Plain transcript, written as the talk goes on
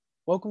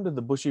Welcome to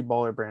the Bushy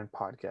Baller Brand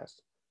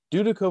podcast.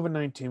 Due to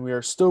COVID-19, we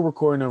are still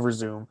recording over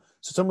Zoom,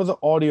 so some of the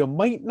audio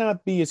might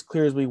not be as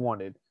clear as we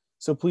wanted.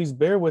 So please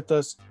bear with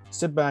us,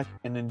 sit back,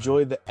 and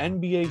enjoy the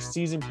NBA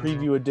season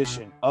preview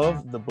edition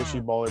of the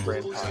Bushy Baller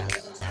Brand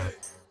podcast.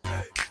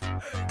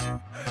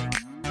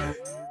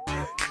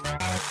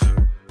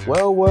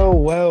 Well,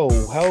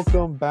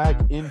 welcome back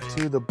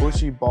into the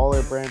Bushy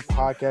Baller Brand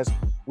podcast.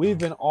 We've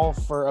been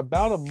off for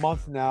about a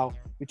month now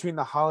between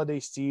the holiday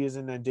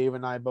season, and Dave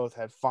and I both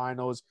had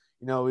finals.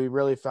 We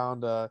really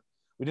found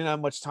we didn't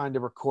have much time to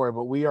record,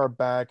 but we are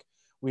back.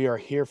 We are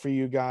here for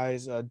you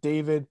guys.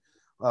 David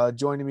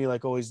joining me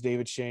like always,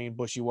 David Shane,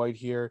 Bushy White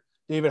here.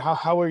 David,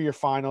 how are your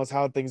finals?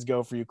 How did things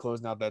go for you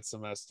closing out that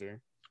semester?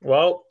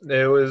 Well,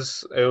 it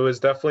was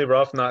definitely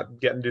rough not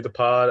getting to do the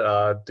pod.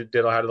 I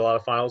had a lot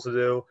of finals to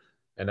do,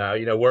 and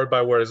word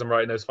by word as I'm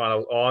writing those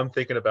finals, all I'm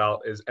thinking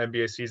about is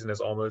NBA season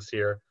is almost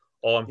here.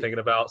 All I'm thinking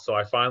about. So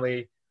I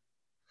finally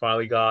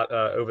got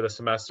over the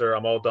semester.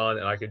 I'm all done,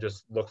 and I can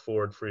just look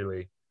forward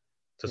freely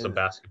to some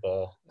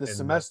basketball. The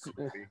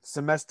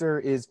semester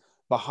is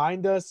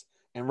behind us,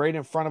 and right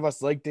in front of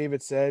us, like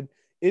David said,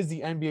 is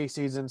the NBA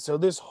season. So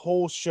this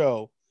whole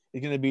show is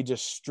going to be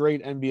just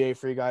straight NBA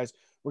for you guys.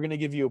 We're going to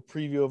give you a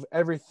preview of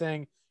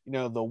everything,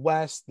 the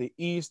West, the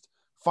East,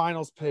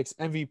 finals picks,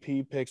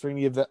 MVP picks. We're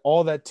going to give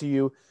all that to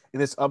you in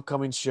this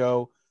upcoming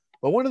show.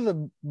 But one of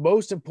the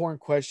most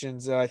important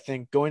questions that I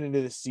think going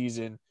into the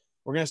season,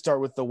 we're going to start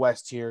with the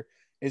West here,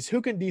 is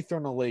who can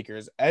dethrone the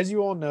Lakers? As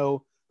you all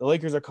know, the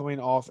Lakers are coming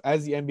off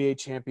as the NBA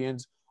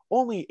champions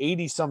only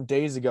 80-some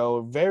days ago,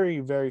 a very,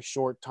 very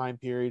short time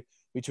period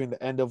between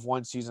the end of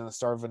one season and the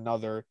start of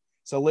another.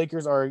 So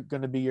Lakers are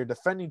going to be your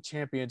defending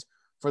champions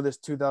for this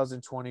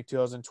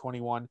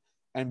 2020-2021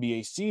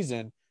 NBA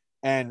season.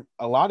 And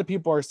a lot of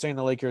people are saying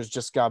the Lakers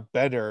just got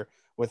better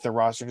with the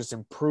roster, just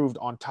improved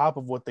on top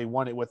of what they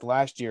won it with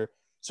last year.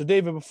 So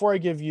David, before I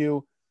give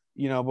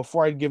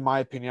my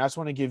opinion, I just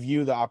want to give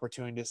you the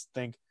opportunity to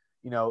think,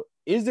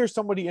 is there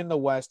somebody in the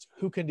West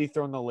who can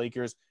dethrone the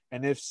Lakers?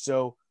 And if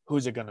so,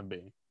 who's it going to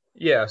be?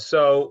 Yeah,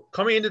 so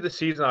coming into the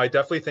season, I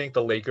definitely think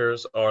the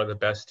Lakers are the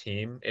best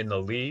team in the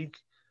league,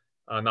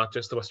 not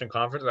just the Western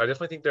Conference. I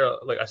definitely think they're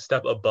like a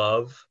step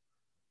above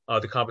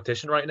the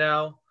competition right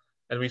now.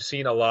 And we've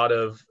seen a lot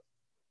of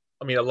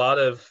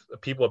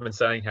people have been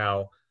saying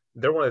how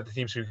they're one of the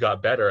teams who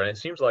got better. And it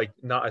seems like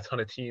not a ton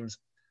of teams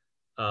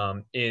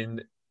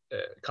in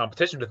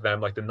competition with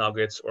them, like the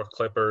Nuggets or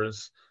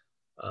Clippers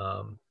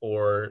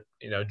or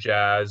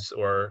Jazz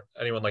or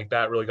anyone like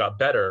that, really got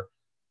better.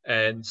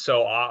 And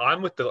so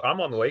I'm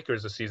on the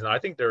Lakers this season. I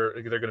think they're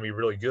going to be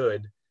really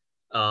good.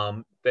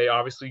 They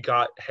obviously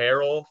got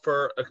Harrell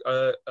for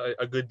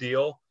a good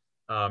deal.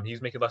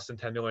 He's making less than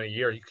 $10 million a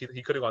year.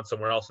 He could have gone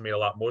somewhere else and made a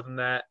lot more than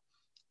that.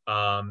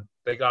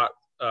 They got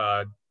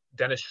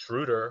Dennis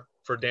Schroeder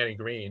for Danny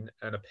Green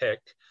and a pick.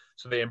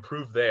 So they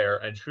improved there.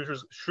 And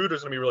Schroeder's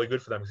going to be really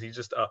good for them because he's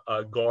just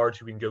a guard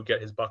who can go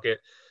get his bucket,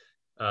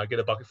 get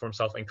a bucket for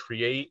himself and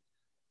create.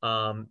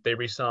 They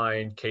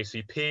re-signed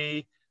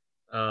KCP.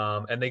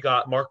 And they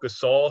got Marc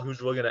Gasol,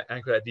 who's really going to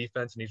anchor that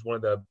defense, and he's one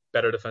of the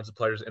better defensive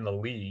players in the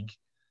league.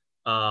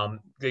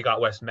 They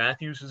got Wes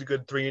Matthews, who's a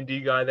good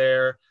 3-and-D guy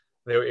there.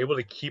 They were able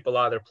to keep a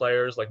lot of their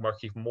players like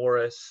Markieff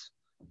Morris.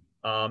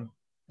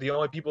 The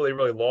only people they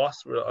really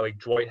lost were like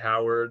Dwight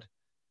Howard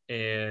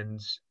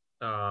and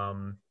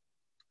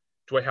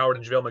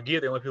JaVale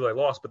McGee. The only people they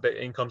lost, but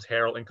in comes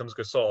Harrell, in comes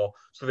Gasol.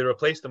 So they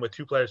replaced them with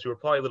two players who were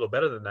probably a little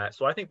better than that.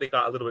 So I think they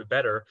got a little bit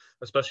better,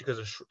 especially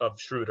because of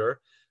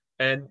Schroeder.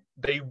 And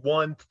they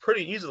won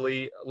pretty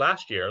easily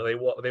last year.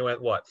 They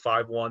went what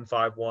 5-1,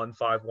 5-1,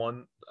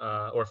 5-1,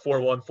 or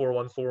 4-1,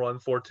 4-1,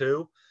 4-1,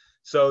 4-2.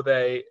 So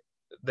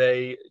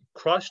they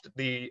crushed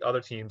the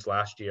other teams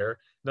last year.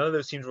 None of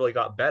those teams really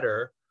got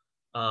better,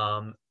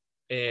 and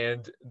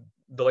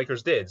the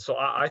Lakers did. So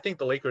I think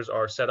the Lakers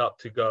are set up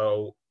to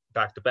go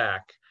back to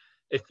back.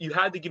 If you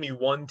had to give me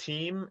one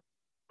team,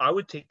 I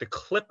would take the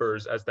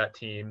Clippers as that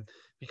team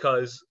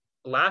because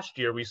last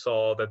year we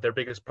saw that their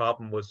biggest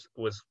problem was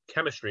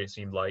chemistry, it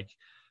seemed like.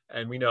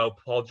 And we know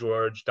Paul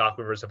George, Doc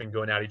Rivers have been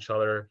going at each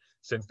other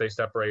since they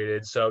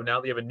separated. So now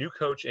they have a new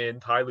coach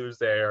in, Ty Lue's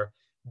there.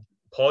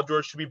 Paul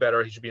George should be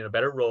better. He should be in a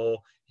better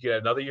role. You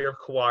get another year of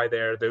Kawhi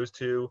there. Those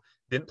two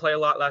didn't play a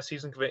lot last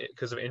season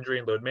because of injury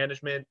and load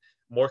management.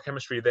 More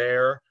chemistry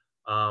there.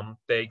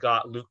 They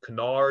got Luke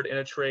Kennard in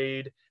a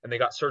trade, and they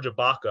got Serge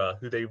Ibaka,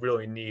 who they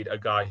really need, a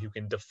guy who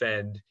can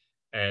defend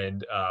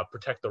and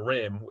protect the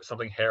rim,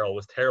 something Harrell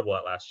was terrible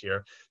at last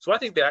year. So I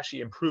think they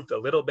actually improved a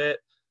little bit.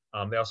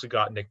 They also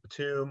got Nick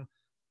Batum.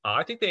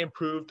 I think they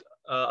improved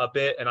a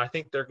bit, and I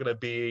think they're going to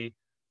be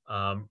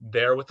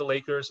there with the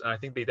Lakers, and I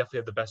think they definitely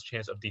have the best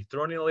chance of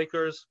dethroning the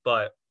Lakers.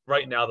 But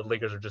right now, the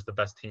Lakers are just the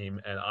best team,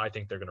 and I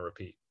think they're going to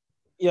repeat.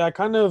 Yeah, I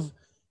kind of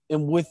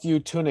am with you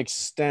to an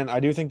extent.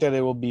 I do think that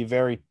it will be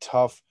very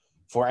tough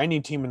for any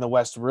team in the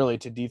West really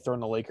to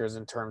dethrone the Lakers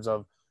in terms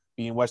of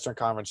being Western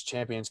Conference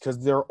champions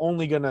because they're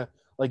only going to,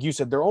 like you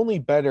said, they're only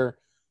better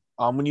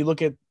when you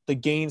look at the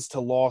gains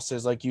to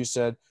losses, like you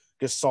said,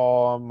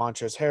 Gasol,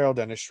 Montrezl Harrell,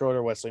 Dennis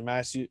Schroeder, Wesley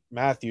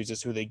Matthews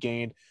is who they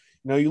gained.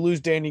 You lose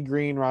Danny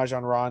Green,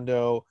 Rajon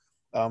Rondo,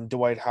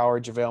 Dwight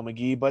Howard, JaVale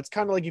McGee, but it's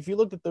kind of like if you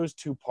looked at those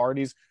two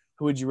parties,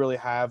 who would you really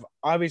have?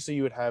 Obviously,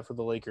 you would have who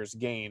the Lakers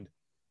gained.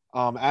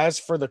 As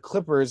for the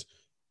Clippers,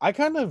 I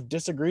kind of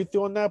disagree with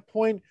you on that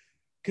point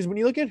because when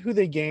you look at who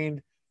they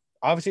gained,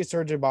 obviously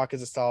Serge Ibaka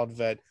is a solid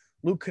vet.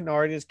 Luke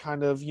Kennard is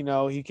kind of,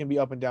 he can be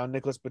up and down.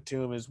 Nicholas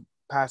Batum is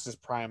past his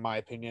prime, in my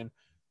opinion.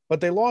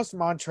 But they lost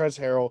Montrezl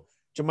Harrell,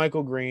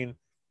 JaMychal Green,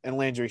 and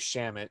Landry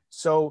Shamet.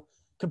 So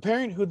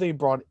comparing who they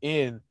brought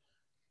in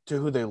to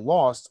who they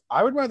lost,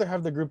 I would rather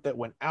have the group that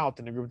went out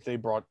than the group that they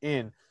brought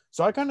in.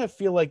 So I kind of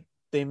feel like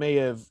they may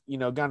have,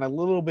 gotten a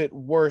little bit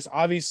worse.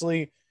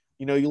 Obviously,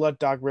 you let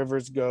Doc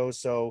Rivers go,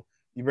 so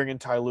you bring in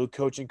Ty Lue.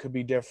 Coaching could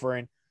be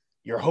different.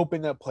 You're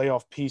hoping that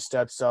Playoff P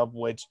steps up,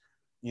 which,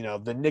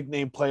 the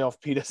nickname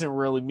Playoff P doesn't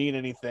really mean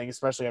anything,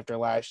 especially after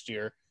last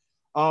year.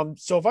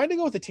 So if I had to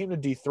go with the team to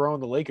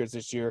dethrone the Lakers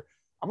this year,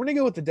 I'm going to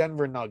go with the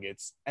Denver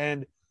Nuggets.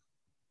 And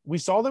we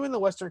saw them in the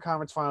Western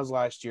Conference Finals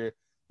last year.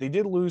 They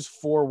did lose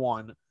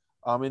 4-1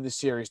 in the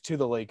series to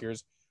the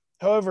Lakers.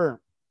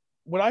 However,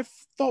 what I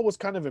thought was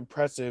kind of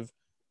impressive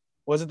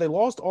was that they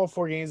lost all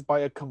 4 games by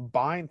a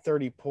combined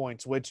 30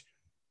 points, which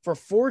for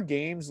 4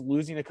 games,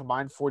 losing a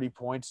combined 40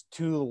 points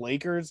to the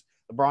Lakers,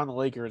 LeBron and the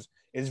Lakers,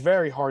 is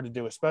very hard to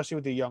do, especially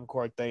with the young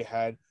core they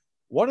had.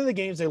 One of the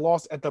games they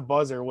lost at the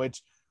buzzer,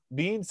 which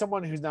being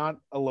someone who's not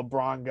a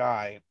LeBron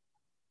guy,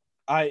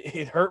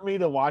 it hurt me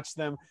to watch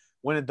them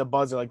win at the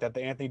buzzer like that,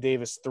 the Anthony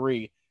Davis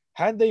 3.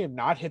 Had they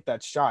not hit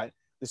that shot,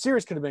 the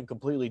series could have been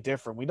completely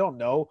different. We don't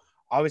know.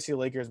 Obviously,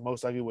 Lakers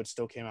most likely would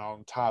still came out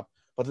on top,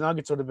 but the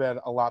Nuggets would have been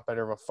a lot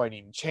better of a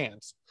fighting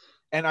chance.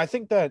 And I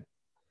think that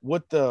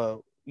with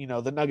the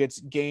Nuggets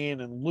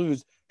gain and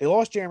lose, they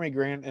lost Jeremy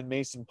Grant and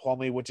Mason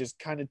Plumlee, which is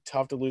kind of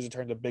tough to lose in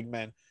terms of big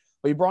men.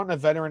 But you brought in a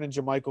veteran in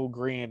JaMychal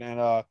Green,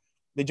 and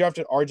they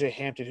drafted RJ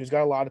Hampton, who's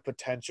got a lot of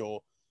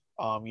potential.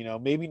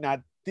 Maybe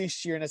not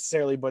this year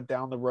necessarily, but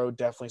down the road,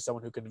 definitely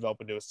someone who can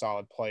develop into a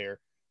solid player.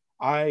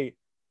 I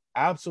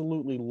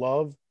absolutely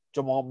love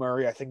Jamal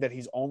Murray. I think that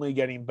he's only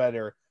getting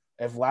better.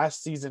 If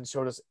last season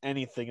showed us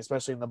anything,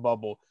 especially in the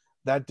bubble,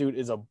 that dude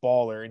is a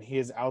baller, and he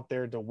is out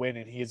there to win,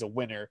 and he is a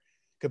winner.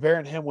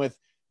 Comparing him with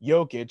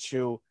Jokic,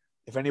 who,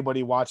 if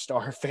anybody watched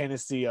our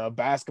fantasy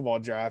basketball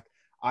draft,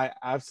 I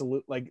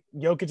absolutely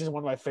Jokic is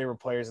one of my favorite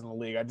players in the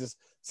league.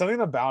 Something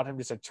about him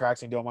just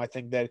attracts me to him. I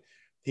think that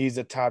he's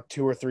a top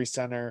 2 or 3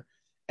 center.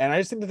 And I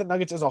just think that the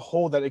Nuggets as a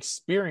whole, that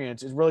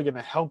experience is really going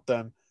to help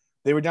them.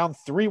 They were down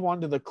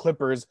 3-1 to the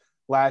Clippers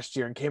last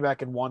year and came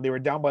back and won. They were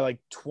down by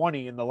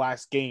 20 in the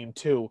last game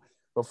too,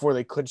 before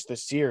they clinched the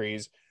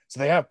series. So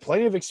they have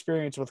plenty of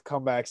experience with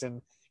comebacks,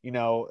 and,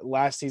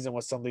 last season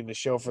was something to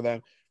show for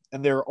them.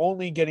 And they're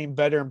only getting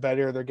better and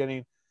better. They're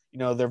getting,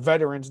 they're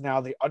veterans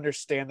now. They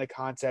understand the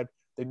concept.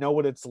 They know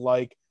what it's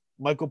like.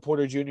 Michael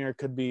Porter Jr.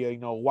 could be a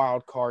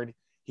wild card.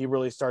 He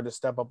really started to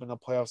step up in the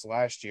playoffs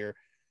last year.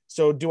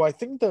 So do I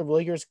think the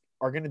Lakers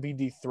are going to be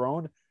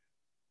dethroned?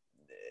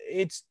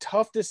 It's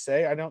tough to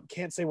say.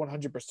 Can't say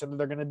 100% that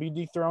they're going to be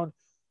dethroned,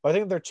 but I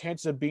think their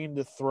chances of being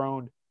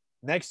dethroned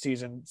next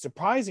season,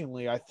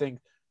 surprisingly, I think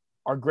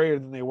are greater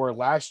than they were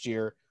last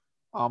year.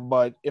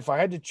 But if I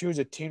had to choose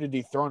a team to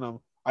dethrone them,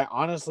 I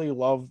honestly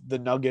love the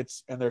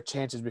Nuggets and their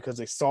chances because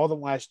they saw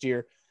them last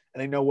year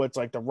and they know what's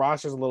like. The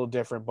roster's a little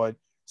different, but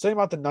something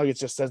about the Nuggets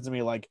just says to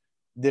me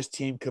this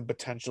team could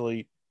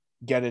potentially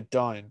get it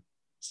done.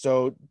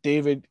 So,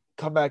 David,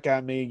 come back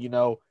at me,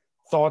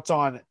 thoughts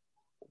on,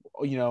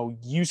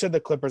 you said the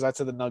Clippers, I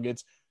said the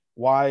Nuggets.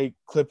 Why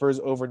Clippers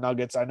over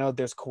Nuggets? I know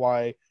there's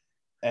Kawhi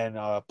and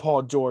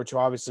Paul George, who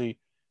obviously,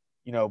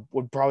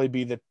 would probably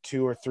be the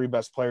 2 or 3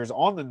 best players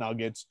on the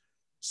Nuggets.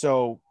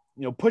 So,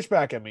 push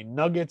back at me.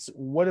 Nuggets,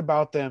 what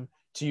about them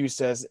to you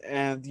says,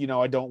 and,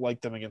 I don't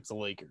like them against the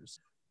Lakers?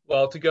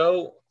 Well, to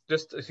go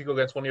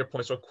against one of your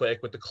points real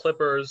quick, with the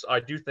Clippers,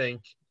 I do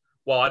think,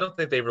 I don't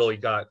think they really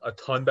got a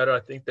ton better. I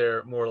think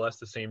they're more or less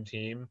the same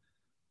team.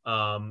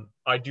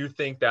 I do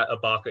think that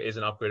Ibaka is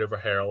an upgrade over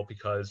Harrell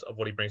because of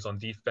what he brings on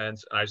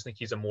defense. And I just think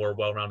he's a more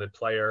well-rounded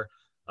player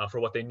for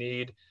what they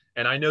need.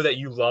 And I know that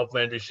you love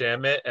Landry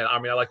Shamet, and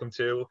I like him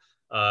too,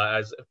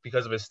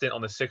 because of his stint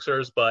on the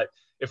Sixers. But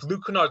if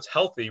Luke Kennard's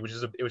healthy, which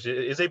is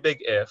a big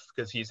if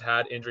because he's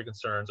had injury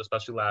concerns,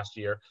 especially last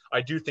year,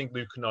 I do think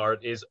Luke Kennard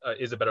is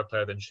a better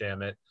player than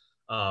Shamet.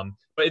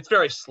 But it's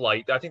very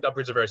slight. I think the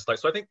upgrades are very slight.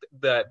 So I think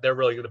that they're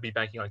really going to be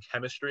banking on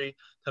chemistry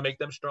to make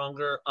them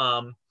stronger.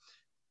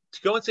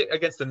 To go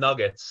against the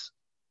Nuggets,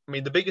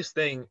 the biggest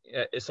thing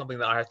is something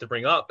that I have to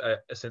bring up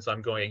since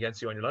I'm going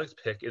against you on your Nuggets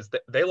pick is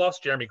that they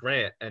lost Jeremy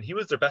Grant, and he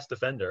was their best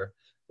defender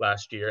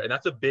last year, and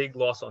that's a big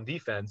loss on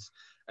defense.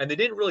 And they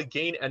didn't really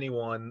gain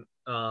anyone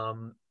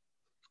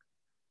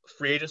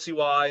free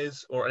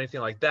agency-wise or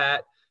anything like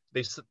that.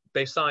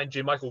 They signed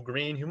JaMychal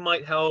Green, who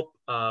might help,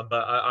 but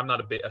I'm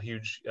not a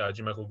huge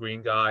JaMychal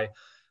Green guy.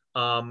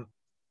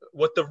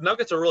 What the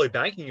Nuggets are really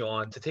banking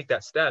on to take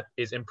that step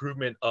is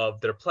improvement of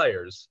their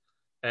players.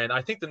 And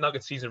I think the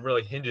Nuggets season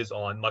really hinges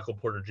on Michael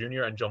Porter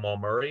Jr. and Jamal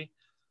Murray.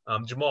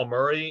 Jamal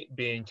Murray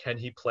being, can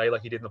he play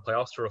like he did in the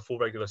playoffs for a full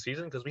regular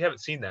season? Because we haven't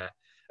seen that.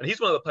 And he's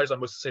one of the players I'm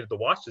most excited to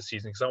watch this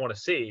season because I want to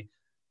see,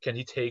 can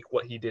he take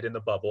what he did in the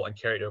bubble and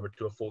carry it over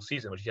to a full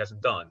season, which he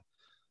hasn't done.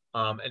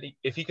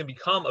 If he can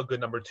become a good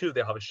number two,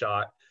 they'll have a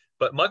shot.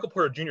 But Michael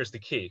Porter Jr. is the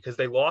key because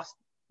they lost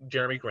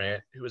Jeremy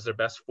Grant, who was their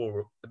best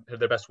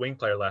wing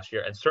player last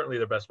year, and certainly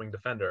their best wing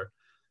defender.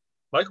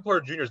 Michael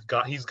Porter Jr.'s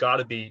he's got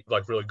to be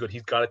like really good.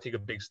 He's got to take a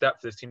big step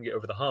for this team to get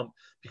over the hump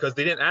because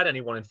they didn't add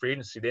anyone in free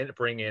agency. They didn't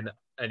bring in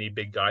any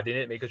big guy. They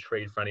didn't make a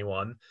trade for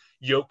anyone.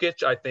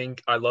 Jokic,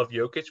 I love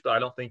Jokic, but I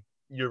don't think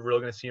you're really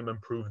going to see him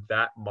improve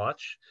that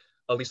much.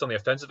 At least on the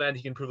offensive end,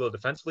 he can improve a little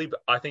defensively,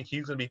 but I think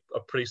he's going to be a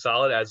pretty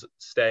solid as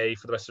stay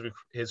for the rest of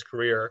his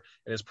career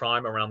in his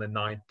prime around the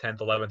 9th, 10th,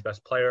 11th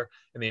best player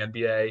in the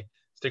NBA.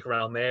 Stick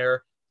around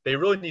there. They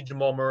really need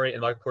Jamal Murray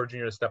and Michael Porter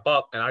Jr. to step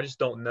up, and I just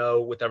don't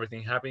know with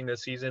everything happening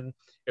this season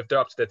if they're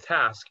up to the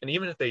task. And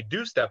even if they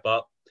do step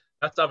up,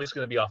 that's obviously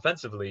going to be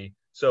offensively.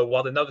 So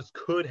while the Nuggets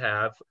could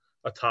have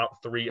a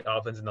top 3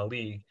 offense in the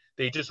league,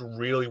 they just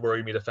really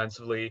worry me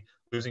defensively,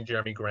 losing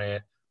Jeremy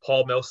Grant.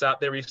 Paul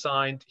Millsap they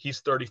re-signed. He's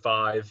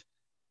 35.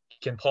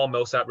 Can Paul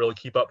Millsap really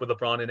keep up with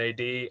LeBron and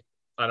AD?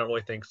 I don't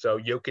really think so.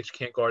 Jokic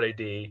can't guard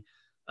AD.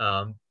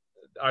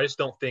 I just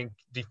don't think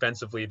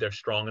defensively they're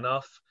strong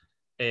enough.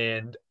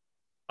 And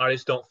I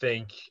just don't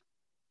think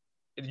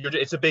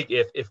it's a big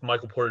if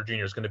Michael Porter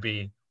Jr. is going to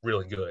be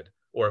really good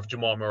or if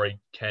Jamal Murray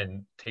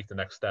can take the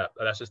next step.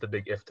 That's just a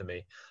big if to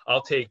me.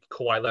 I'll take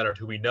Kawhi Leonard,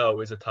 who we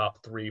know is a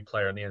top 3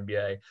 player in the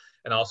NBA,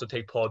 and I'll also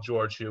take Paul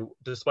George, who,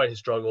 despite his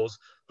struggles,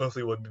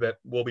 hopefully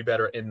will be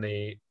better in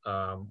the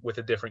with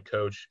a different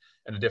coach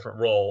and a different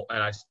role.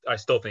 And I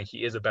still think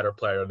he is a better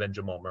player than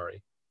Jamal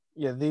Murray.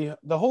 Yeah,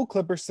 the whole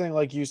Clippers thing,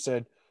 like you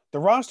said, the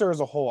roster as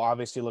a whole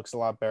obviously looks a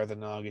lot better than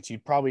the Nuggets.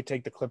 You'd probably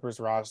take the Clippers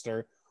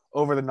roster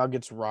over the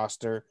Nuggets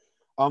roster.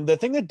 The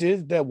thing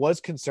that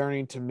was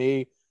concerning to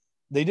me,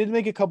 they did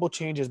make a couple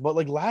changes, but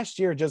like last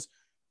year, just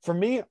for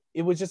me,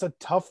 it was just a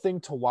tough thing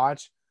to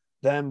watch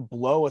them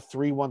blow a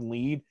 3-1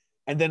 lead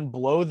and then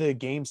blow the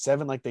game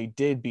 7 like they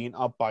did, being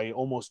up by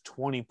almost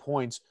 20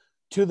 points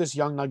to this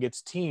young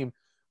Nuggets team,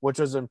 which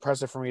was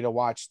impressive for me to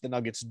watch the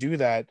Nuggets do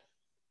that.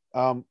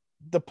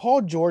 The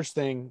Paul George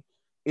thing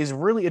is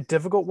really a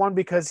difficult one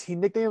because he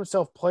nicknamed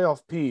himself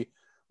Playoff P,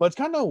 but it's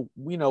kind of,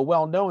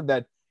 well known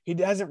that he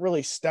hasn't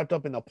really stepped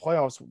up in the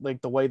playoffs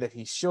like the way that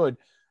he should.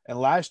 And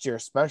last year,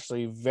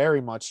 especially,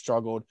 very much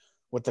struggled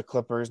with the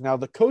Clippers. Now,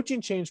 the coaching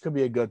change could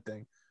be a good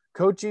thing.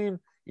 Coaching,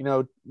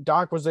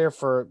 Doc was there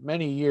for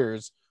many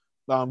years.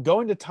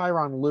 Going to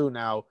Tyronn Lue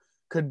now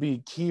could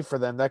be key for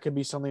them. That could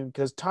be something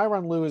because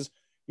Tyronn Lue is,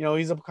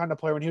 he's a kind of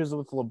player. When he was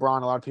with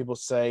LeBron, a lot of people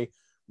say,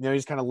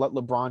 he's kind of let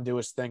LeBron do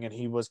his thing and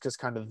he was just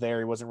kind of there.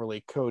 He wasn't really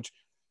a coach.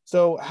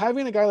 So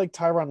having a guy like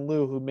Tyronn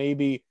Lue who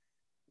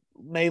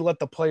may let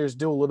the players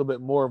do a little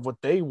bit more of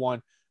what they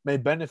want may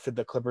benefit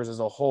the Clippers as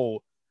a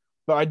whole.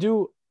 But I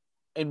do,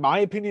 in my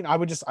opinion,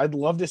 I'd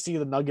love to see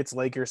the Nuggets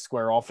Lakers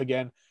square off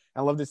again.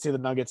 I'd love to see the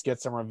Nuggets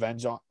get some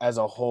revenge as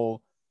a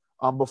whole.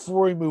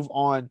 Before we move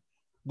on,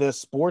 the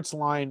sports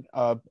line,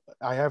 I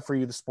have for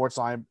you the sports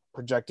line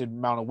projected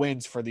amount of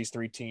wins for these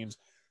 3 teams.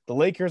 The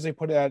Lakers, they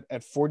put it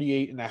at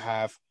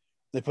 48.5.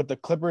 They put the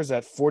Clippers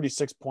at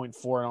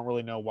 46.4. I don't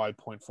really know why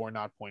 0.4,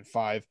 not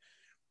 0.5.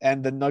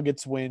 And the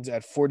Nuggets wins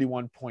at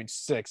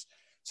 41.6.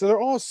 So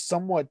they're all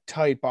somewhat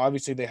tight, but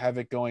obviously they have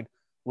it going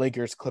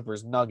Lakers,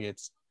 Clippers,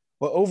 Nuggets.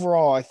 But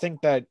overall, I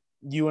think that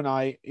you and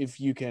I, if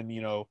you can,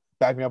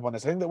 back me up on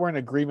this, I think that we're in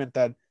agreement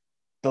that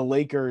the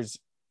Lakers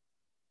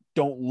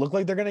don't look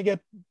like they're going to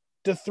get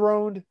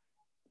dethroned,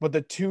 but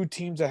the 2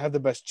 teams that have the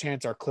best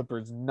chance are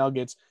Clippers,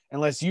 Nuggets,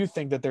 unless you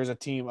think that there's a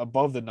team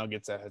above the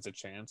Nuggets that has a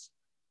chance.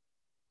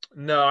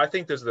 No, I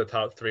think those are the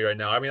top 3 right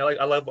now. I mean,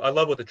 I love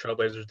what the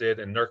Trailblazers did,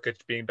 and Nurkic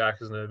being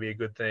back is going to be a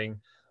good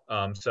thing.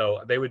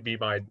 So they would be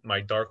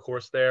my dark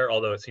horse there,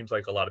 although it seems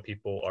like a lot of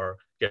people are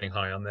getting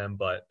high on them,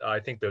 but I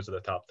think those are the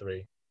top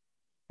 3.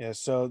 Yeah,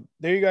 so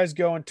there you guys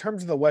go. In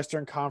terms of the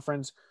Western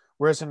Conference,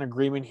 we're just in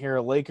agreement here.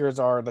 Lakers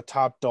are the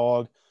top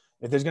dog.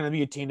 If there's going to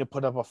be a team to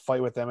put up a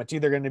fight with them, it's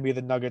either going to be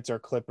the Nuggets or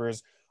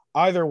Clippers.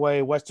 Either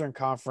way, Western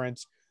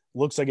Conference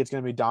looks like it's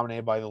going to be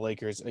dominated by the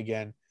Lakers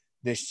again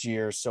this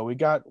year. So we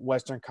got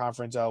Western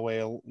Conference out of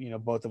the way,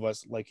 both of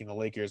us liking the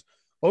Lakers.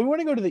 But we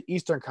want to go to the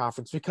Eastern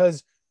Conference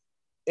because,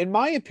 in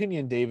my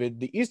opinion, David,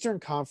 the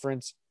Eastern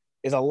Conference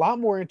is a lot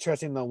more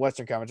interesting than the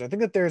Western Conference. I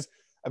think that there's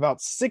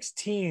about 6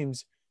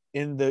 teams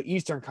in the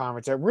Eastern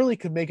Conference that really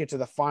could make it to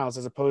the finals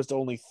as opposed to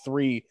only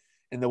 3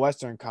 in the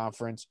Western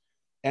Conference.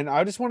 And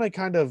I just want to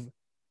kind of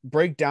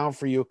break down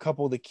for you a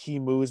couple of the key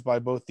moves by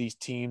both these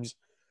teams.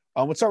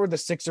 Let's start with the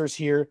Sixers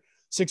here.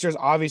 Sixers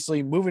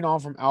obviously moving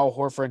on from Al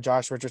Horford and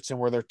Josh Richardson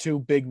were their 2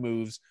 big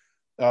moves.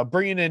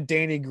 Bringing in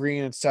Danny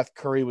Green and Seth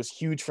Curry was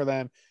huge for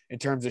them in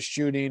terms of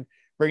shooting.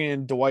 Bringing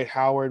in Dwight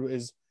Howard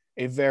is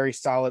a very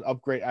solid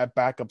upgrade at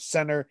backup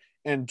center.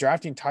 And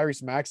drafting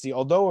Tyrese Maxey,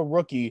 although a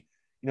rookie,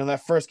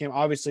 that first game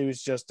obviously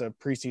was just a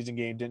preseason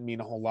game, didn't mean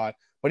a whole lot.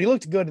 But he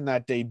looked good in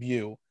that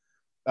debut.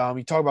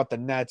 You talk about the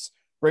Nets.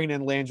 Bringing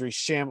in Landry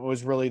Shamet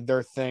was really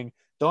their thing.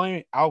 The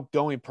only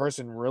outgoing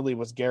person really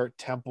was Garrett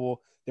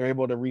Temple. They're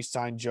able to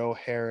re-sign Joe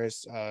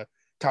Harris,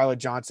 Tyler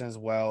Johnson as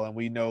well, and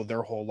we know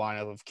their whole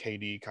lineup of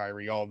KD,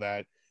 Kyrie, all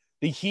that.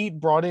 The Heat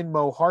brought in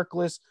Mo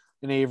Harkless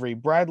and Avery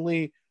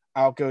Bradley.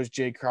 Out goes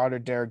Jay Crowder,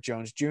 Derek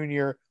Jones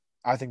Jr.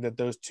 I think that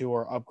those two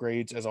are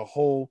upgrades as a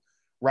whole.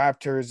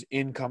 Raptors,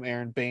 in come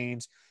Aaron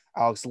Baines,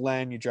 Alex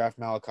Len. You draft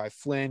Malachi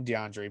Flynn,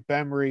 DeAndre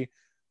Bembry.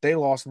 They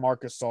lost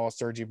Marcus Saul,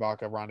 Serge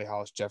Ibaka, Rondae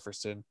Hollis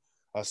Jefferson.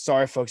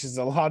 Sorry, folks. There's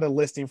a lot of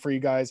listing for you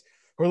guys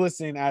who are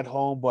listening at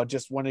home, but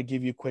just want to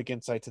give you a quick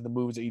insight to the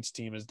moves that each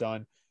team has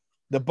done.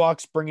 The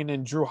Bucks bringing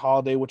in Drew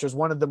Holiday, which was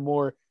one of the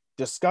more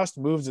discussed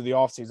moves of the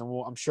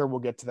offseason. I'm sure we'll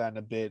get to that in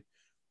a bit.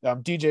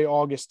 DJ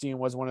Augustine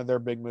was one of their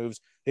big moves.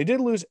 They did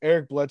lose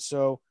Eric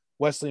Bledsoe,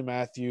 Wesley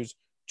Matthews,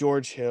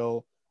 George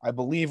Hill. I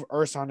believe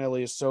Ersan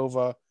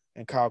Ilyasova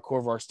and Kyle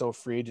Korver are still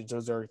free agents.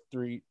 Those are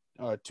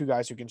two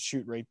guys who can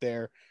shoot right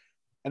there.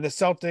 And the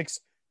Celtics,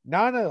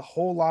 not a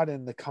whole lot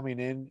in the coming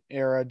in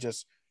era,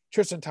 just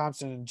Tristan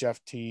Thompson and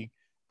Jeff Teague.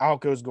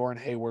 Out goes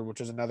Gordon Hayward,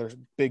 which is another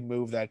big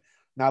move that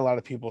not a lot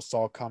of people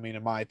saw coming,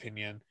 in my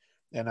opinion,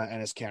 and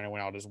his Cannon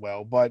went out as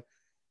well. But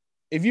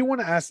if you want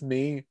to ask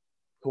me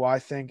who I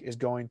think is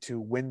going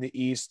to win the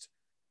East,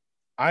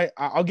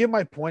 I'll give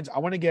my points.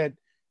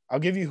 I'll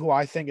give you who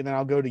I think, and then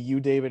I'll go to you,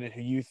 David, and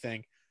who you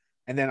think,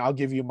 and then I'll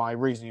give you my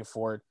reasoning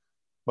for it.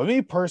 But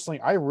me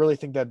personally, I really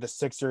think that the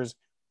Sixers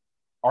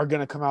are going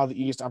to come out of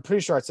the East. I'm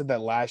pretty sure I said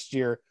that last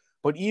year,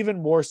 but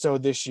even more so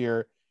this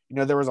year. You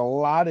know, there was a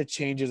lot of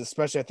changes,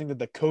 especially I think that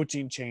the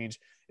coaching change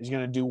is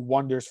going to do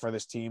wonders for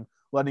this team,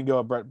 letting go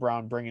of Brett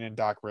Brown, bringing in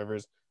Doc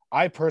Rivers.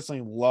 I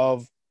personally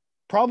love,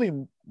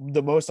 probably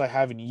the most I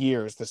have in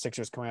years, the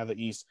Sixers coming out of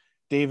the East.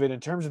 David,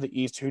 in terms of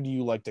the East, who do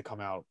you like to come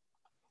out?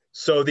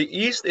 So the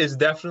East is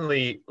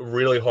definitely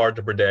really hard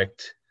to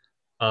predict.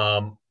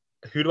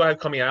 Who do I have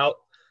coming out?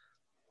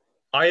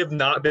 I have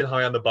not been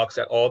high on the Bucks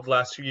at all the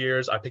last 2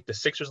 years. I picked the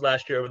Sixers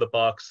last year over the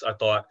Bucks. I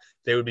thought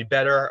they would be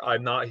better.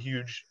 I'm not a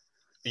huge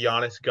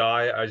Giannis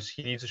guy.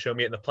 He needs to show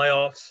me it in the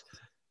playoffs.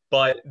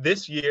 But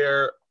this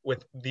year,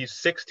 with these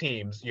 6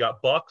 teams, you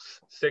got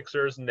Bucks,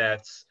 Sixers,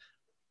 Nets,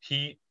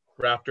 Heat,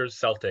 Raptors,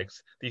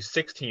 Celtics. These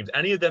 6 teams,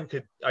 any of them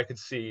I could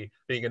see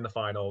being in the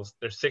finals.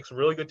 There's 6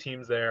 really good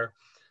teams there.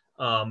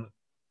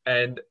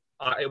 And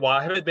while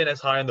I haven't been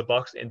as high on the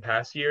Bucks in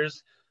past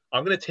years,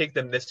 I'm going to take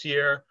them this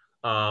year.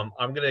 I'm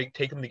going to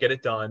take them to get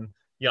it done.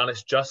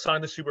 Giannis just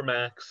signed the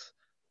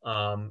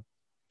Supermax.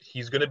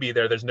 He's going to be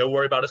there. There's no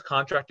worry about his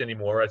contract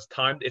anymore. It's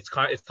time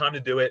to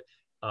do it.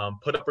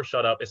 Put up or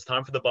shut up. It's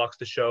time for the Bucks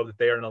to show that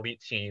they are an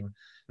elite team,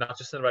 not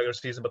just in the regular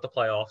season, but the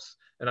playoffs.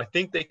 And I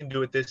think they can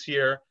do it this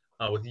year.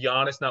 With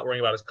Giannis not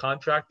worrying about his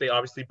contract, they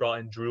obviously brought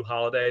in Drew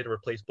Holiday to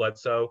replace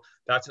Bledsoe.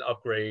 That's an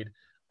upgrade.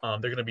 They're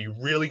going to be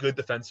really good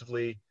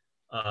defensively,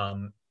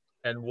 and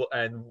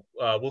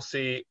we'll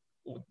see.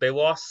 They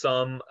lost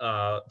some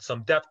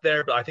depth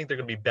there, but I think they're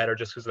going to be better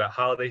just because of that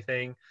Holiday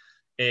thing.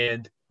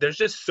 And there's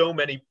just so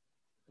many.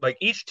 Like,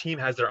 each team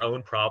has their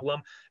own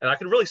problem, and I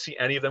can really see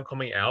any of them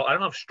coming out. I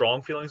don't have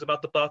strong feelings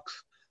about the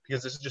Bucks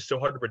because this is just so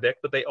hard to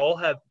predict, but they all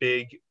have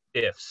big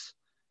ifs.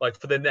 Like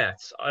for the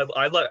Nets, I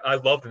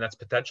love the Nets'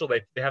 potential.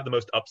 They have the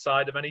most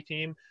upside of any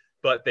team,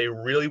 but they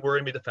really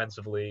worry me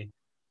defensively.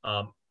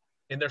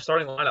 In their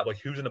starting lineup, like,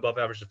 who's an above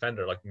average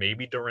defender? Like,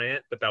 maybe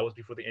Durant, but that was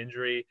before the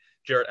injury.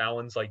 Jarrett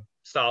Allen's like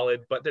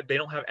solid, but they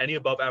don't have any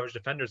above average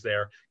defenders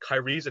there.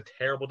 Kyrie's a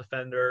terrible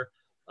defender.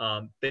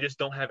 They just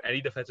don't have any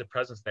defensive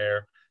presence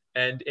there.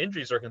 And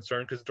injuries are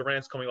concerned because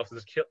Durant's coming off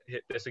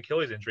this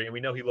Achilles injury, and we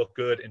know he looked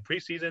good in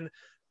preseason,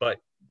 but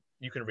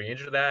you can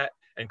re-injure that.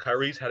 And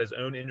Kyrie's had his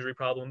own injury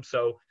problems,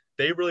 so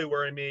they really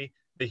worry me.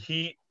 The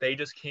Heat, they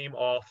just came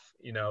off,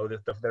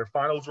 their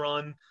finals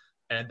run,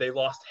 and they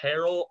lost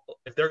Harrell.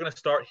 If they're going to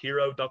start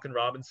Hero, Duncan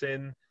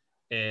Robinson,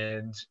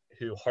 and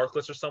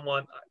Harkless or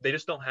someone, they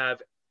just don't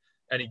have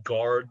any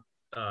guards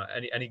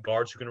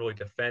who can really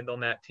defend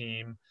on that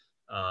team.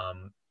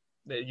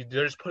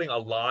 They're just putting a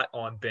lot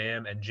on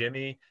Bam and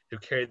Jimmy, who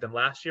carried them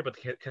last year, but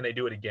can they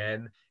do it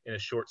again in a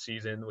short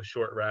season with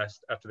short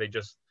rest after they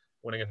just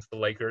went against the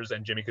Lakers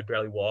and Jimmy could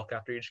barely walk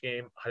after each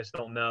game? I just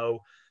don't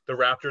know. The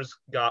Raptors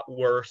got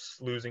worse,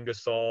 losing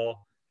Gasol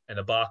and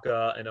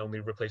Ibaka and only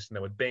replacing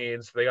them with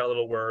Baines. So they got a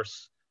little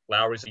worse.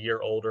 Lowry's a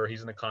year older.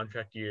 He's in the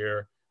contract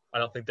year. I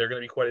don't think they're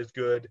going to be quite as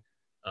good.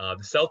 The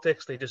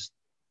Celtics, they just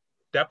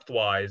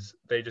depth-wise,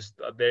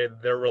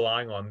 they're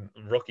relying on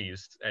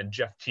rookies and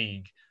Jeff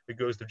Teague. It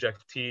goes to Jeff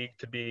Teague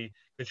to be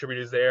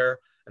contributors there,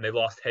 and they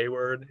lost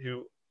Hayward,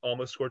 who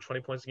almost scored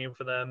 20 points a game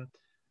for them.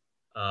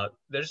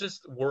 There's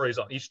just worries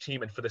on each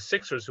team, and for the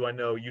Sixers, who I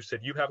know you said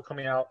you have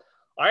coming out,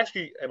 I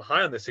actually am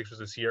high on the Sixers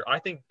this year. I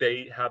think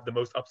they have the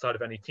most upside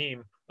of any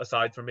team,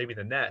 aside from maybe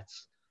the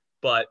Nets.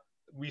 But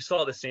we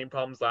saw the same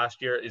problems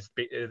last year. Are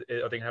they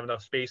going to have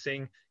enough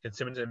spacing? Can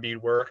Simmons and Embiid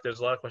work? There's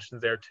a lot of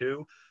questions there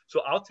too. So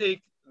I'll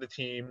take the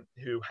team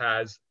who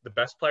has the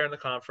best player in the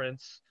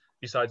conference,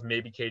 besides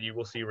maybe KD.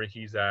 We'll see where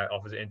he's at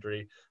off his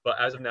injury. But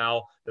as of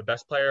now, the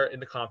best player in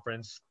the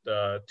conference,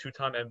 the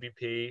 2-time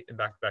MVP in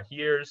back-to-back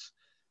years,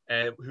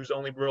 and whose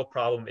only real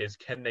problem is,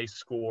 can they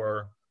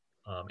score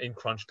in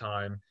crunch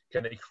time?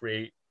 Can they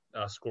create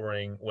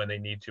scoring when they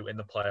need to in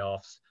the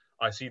playoffs?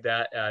 I see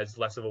that as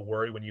less of a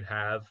worry when you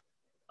have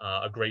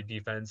a great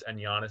defense and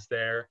Giannis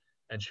there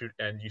and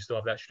you still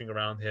have that shooting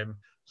around him.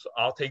 So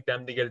I'll take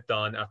them to get it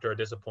done after a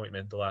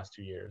disappointment the last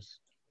 2 years.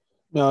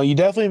 No, you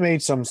definitely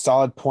made some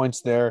solid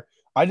points there.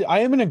 I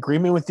am in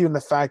agreement with you in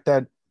the fact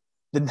that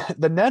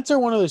the Nets are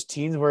one of those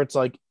teams where it's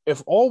like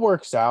if all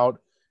works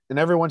out and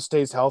everyone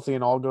stays healthy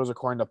and all goes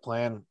according to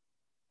plan,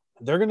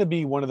 they're going to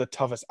be one of the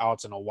toughest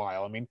outs in a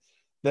while. I mean,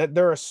 that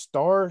they're a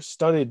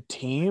star-studded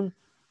team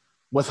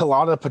with a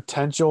lot of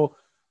potential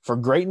for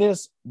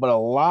greatness, but a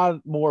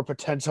lot more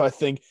potential, I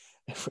think,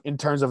 in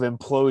terms of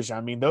implosion.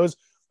 I mean, those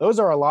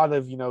are a lot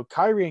of,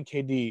 Kyrie and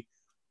KD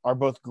are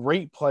both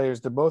great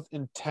players. They're both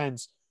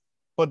intense,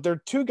 but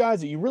they're two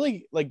guys that you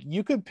really like.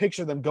 You could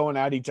picture them going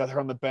at each other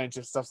on the bench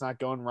if stuff's not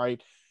going right.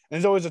 And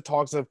there's always a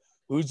talks of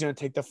who's going to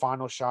take the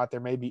final shot. There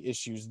may be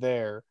issues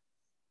there.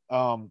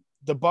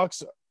 The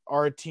Bucks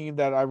are a team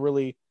that I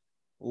really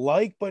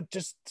like, but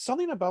just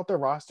something about their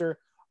roster.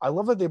 I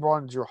love that they brought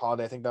in Drew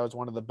Holiday. I think that was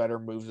one of the better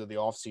moves of the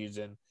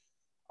offseason.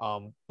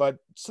 But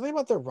something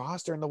about their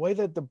roster and the way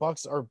that the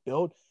Bucks are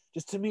built,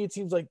 just to me, it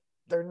seems like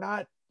they're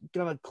not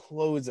gonna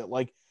close it.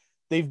 Like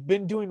they've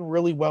been doing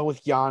really well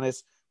with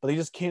Giannis, but they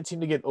just can't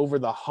seem to get over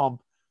the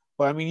hump.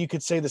 But I mean, you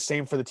could say the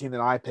same for the team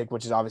that I picked,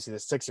 which is obviously the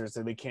Sixers,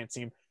 that they can't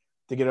seem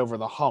to get over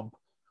the hump.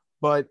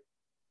 But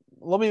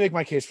let me make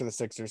my case for the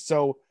Sixers.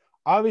 So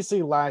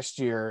obviously last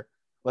year,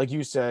 like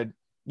you said,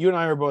 you and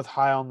I were both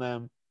high on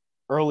them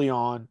early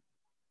on,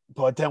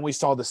 but then we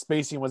saw the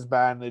spacing was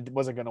bad and it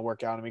wasn't going to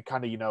work out. And we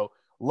kind of,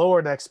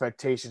 lowered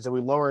expectations. And we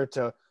lowered it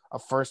to a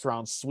first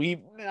round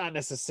sweep, not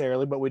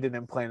necessarily, but we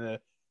didn't plan a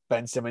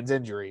Ben Simmons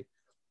injury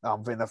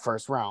in the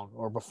first round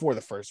or before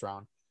the first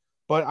round.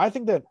 But I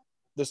think that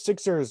the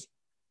Sixers,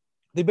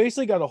 they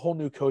basically got a whole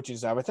new coaching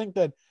staff. I think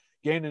that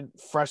getting a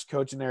fresh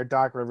coach in there,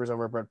 Doc Rivers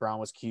over Brett Brown,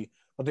 was key.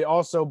 But they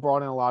also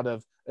brought in a lot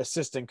of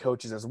assistant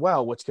coaches as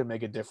well, which could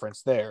make a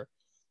difference there.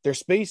 Their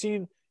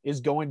spacing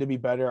is going to be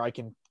better. I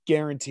can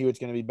guarantee you it's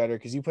going to be better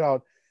because you put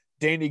out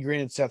Danny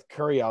Green and Seth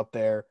Curry out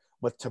there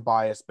with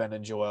Tobias, Ben,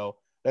 and Joel.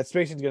 That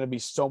spacing is going to be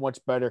so much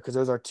better because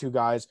those are two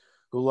guys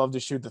who love to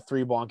shoot the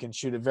three ball and can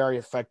shoot it very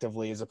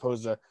effectively as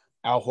opposed to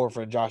Al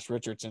Horford and Josh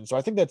Richardson. So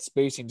I think that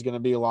spacing is going to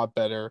be a lot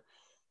better.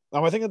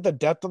 I think that the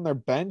depth on their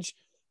bench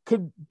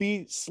could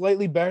be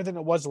slightly better than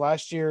it was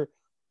last year.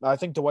 I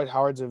think Dwight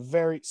Howard's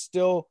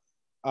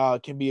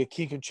can be a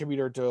key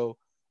contributor to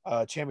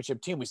a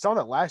championship team. We saw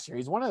that last year.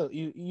 He's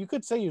you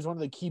could say he was one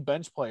of the key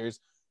bench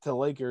players to the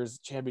Lakers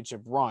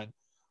championship run.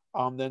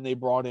 Then they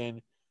brought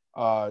in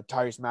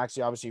Tyrese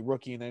Maxey, obviously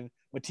rookie, and then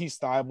Matisse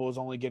Thybulle is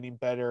only getting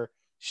better.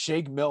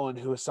 Shake Milton,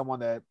 who is someone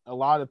that a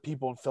lot of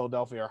people in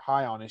Philadelphia are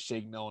high on, is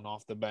Shake Milton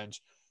off the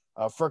bench.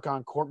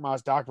 Furkan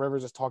Korkmaz, Doc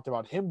Rivers has talked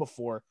about him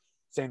before,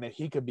 saying that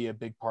he could be a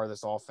big part of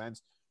this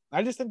offense.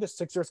 I just think the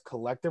Sixers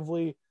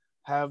collectively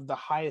have the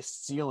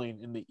highest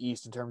ceiling in the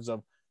East in terms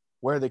of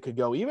where they could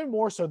go, even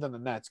more so than the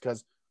Nets,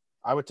 because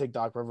I would take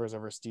Doc Rivers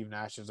over Steve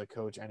Nash as a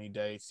coach any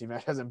day. Steve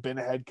Nash hasn't been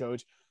a head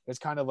coach. It's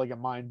kind of like a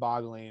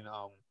mind-boggling,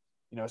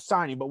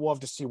 signing, but we'll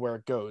have to see where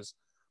it goes.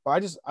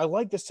 But I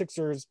like the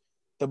Sixers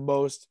the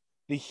most.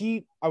 The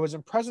Heat, I was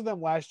impressed with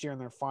them last year in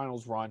their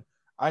finals run.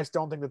 I just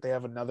don't think that they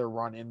have another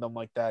run in them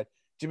like that.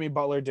 Jimmy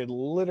Butler did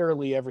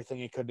literally everything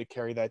he could to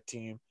carry that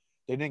team.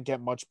 They didn't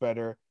get much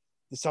better.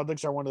 The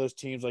Celtics are one of those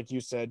teams, like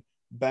you said,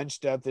 bench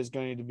depth is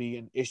going to be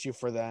an issue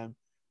for them.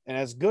 And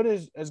as great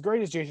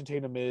as Jason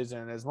Tatum is,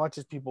 and as much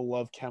as people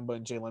love Kemba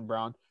and Jaylen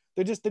Brown,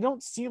 they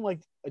don't seem like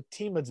a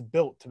team that's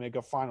built to make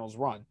a finals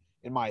run,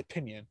 in my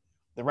opinion.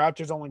 The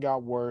Raptors only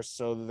got worse,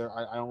 so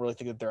I don't really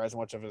think that they're as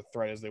much of a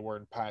threat as they were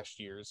in past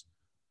years.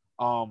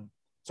 So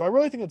I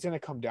really think it's going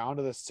to come down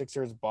to the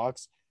Sixers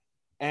Bucks,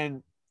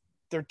 and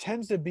there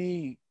tends to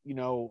be,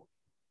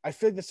 I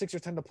feel like the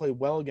Sixers tend to play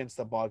well against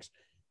the Bucks.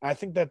 And I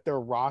think that their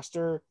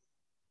roster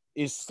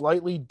is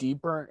slightly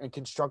deeper and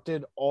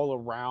constructed all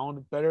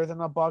around better than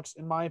the Bucks,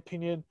 in my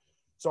opinion.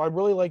 So I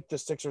really like the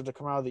Sixers to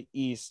come out of the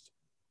East.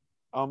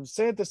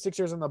 Say that the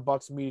Sixers and the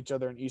Bucks meet each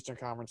other in Eastern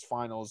Conference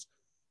Finals.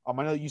 I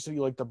know you said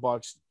you like the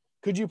Bucks.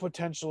 Could you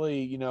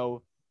potentially,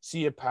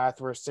 see a path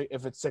where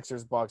if it's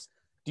Sixers Bucks,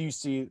 do you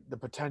see the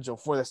potential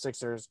for the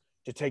Sixers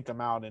to take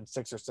them out in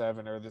 6 or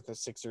 7, or that the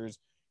Sixers,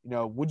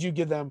 would you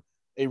give them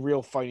a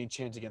real fighting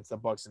chance against the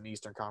Bucks in the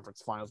Eastern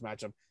Conference Finals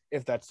matchup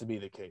if that's to be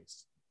the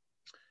case?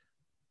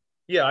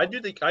 Yeah, I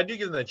do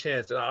give them a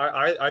chance.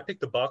 I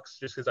picked the Bucks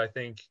just because I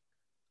think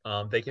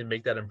they can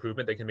make that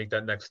improvement. They can make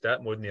that next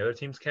step more than the other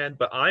teams can.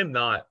 But I'm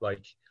not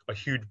like a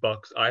huge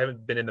Bucks. I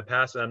haven't been in the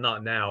past, and I'm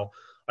not now.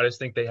 I just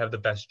think they have the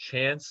best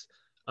chance.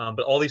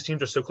 But all these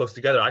teams are so close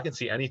together. I can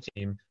see any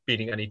team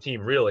beating any team,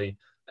 really.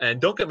 And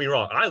don't get me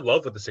wrong, I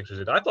love what the Sixers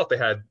did. I thought they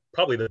had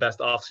probably the best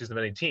offseason of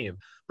any team.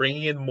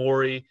 Bringing in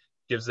Morey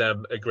gives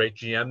them a great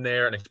GM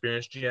there, an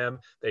experienced GM.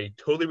 They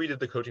totally redid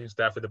the coaching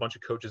staff with a bunch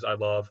of coaches I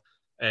love.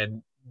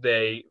 And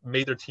they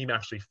made their team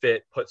actually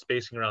fit, put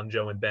spacing around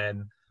Joe and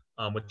Ben,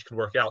 which can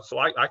work out. So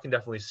I can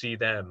definitely see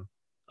them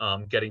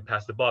getting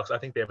past the Bucks. I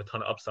think they have a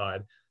ton of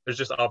upside. there's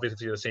just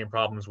obviously the same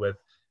problems with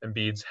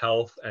Embiid's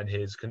health and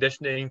his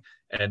conditioning,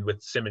 and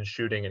with Simmons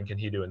shooting, and can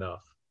he do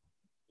enough?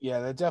 Yeah,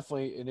 that's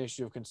definitely an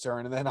issue of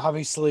concern. And then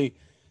obviously,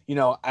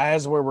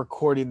 as we're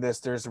recording this,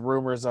 there's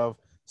rumors of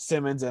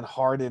Simmons and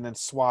Harden and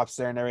swaps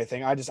there and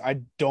everything.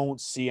 I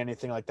don't see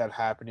anything like that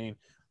happening.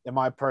 In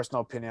my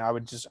personal opinion,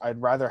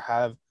 I'd rather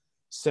have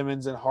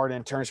Simmons and Harden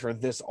in terms for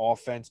this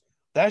offense.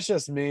 That's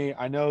just me.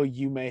 I know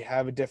you may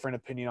have a different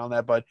opinion on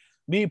that, but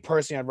me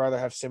personally, I'd rather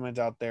have Simmons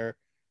out there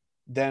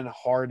than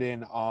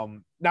Harden.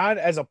 Not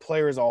as a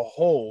player as a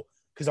whole,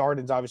 because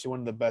Harden's obviously one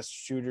of the best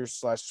shooters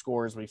slash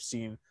scorers we've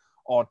seen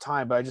all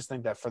time. But I just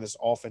think that for this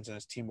offense and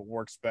this team, it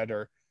works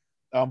better.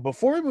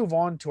 Before we move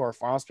on to our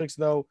finals picks,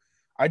 though,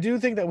 I do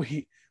think that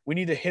we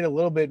need to hit a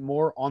little bit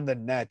more on the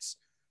Nets.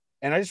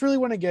 And I just really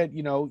want to get,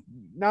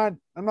 I'm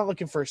not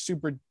looking for a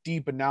super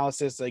deep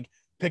analysis, like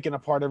picking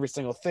apart every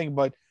single thing,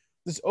 but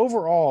this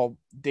overall,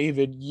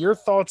 David, your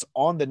thoughts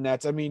on the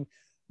Nets. I mean,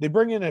 they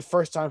bring in a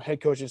first-time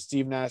head coach in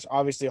Steve Nash,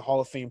 obviously a Hall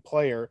of Fame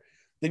player.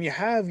 Then you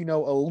have,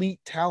 elite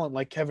talent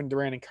like Kevin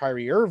Durant and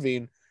Kyrie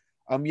Irving.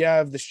 You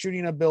have the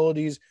shooting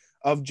abilities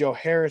of Joe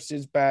Harris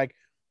is back.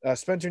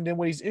 Spencer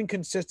Dinwiddie's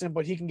inconsistent,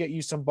 but he can get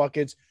you some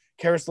buckets.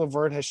 Karis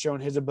LeVert has shown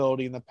his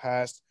ability in the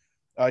past.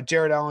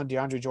 Jared Allen,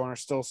 DeAndre Jordan are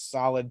still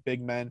solid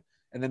big men.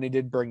 And then they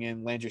did bring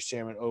in Landry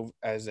Shamet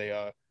as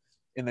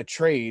in the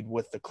trade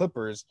with the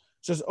Clippers.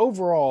 So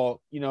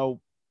overall,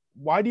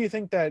 why do you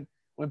think that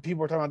when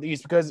people are talking about the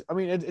East? Because, I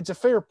mean, it's a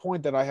fair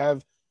point that I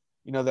have,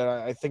 that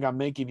I think I'm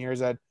making here, is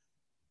that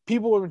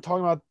people have been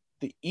talking about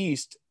the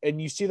East,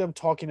 and you see them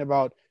talking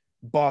about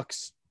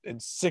Bucks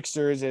and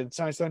Sixers and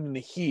sometimes in the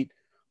Heat.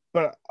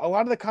 But a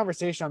lot of the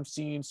conversation I'm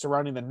seeing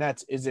surrounding the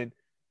Nets isn't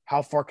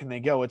how far can they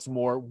go. It's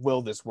more,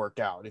 will this work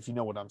out, if you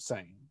know what I'm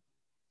saying?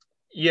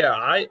 Yeah,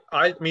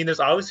 I mean, there's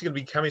obviously going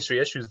to be chemistry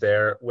issues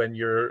there when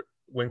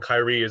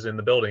Kyrie is in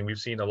the building. We've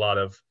seen a lot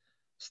of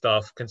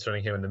stuff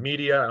concerning him in the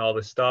media and all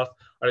this stuff.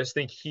 I just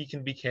think he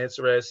can be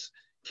cancerous.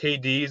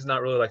 KD is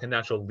not really like a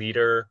natural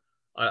leader.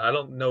 I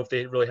don't know if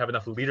they really have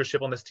enough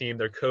leadership on this team.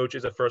 Their coach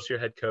is a first-year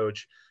head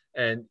coach,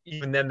 and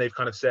even then, they've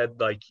kind of said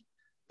like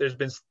there's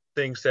been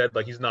things said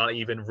like he's not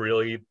even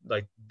really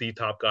like the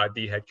top guy,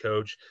 the head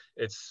coach.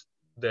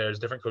 There's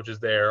different coaches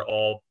there,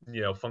 all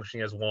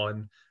functioning as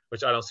one,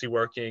 which I don't see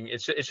working.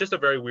 It's just a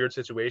very weird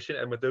situation.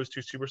 And with those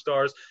two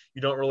superstars,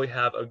 you don't really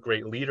have a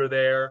great leader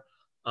there,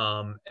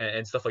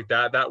 and stuff like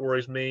that. That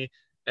worries me.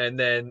 And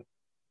then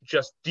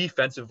just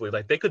defensively,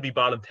 like they could be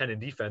bottom 10 in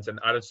defense, and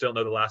I just don't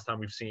know the last time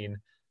we've seen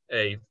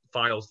a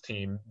finals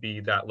team be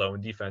that low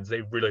in defense.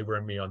 They really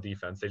worry me on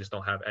defense. They just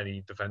don't have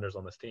any defenders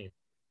on this team.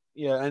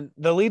 Yeah, and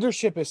the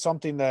leadership is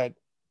something that,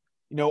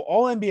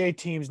 all NBA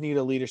teams need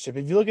a leadership.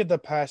 If you look at the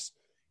past,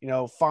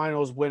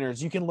 finals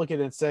winners, you can look at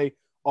it and say,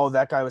 oh,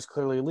 that guy was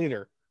clearly a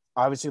leader.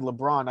 Obviously,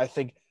 LeBron, I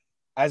think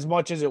as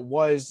much as it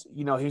was,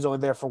 he was only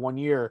there for 1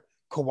 year,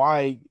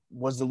 Kawhi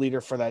was the leader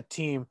for that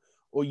team.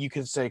 Or you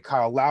can say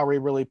Kyle Lowry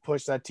really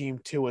pushed that team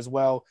too as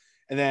well.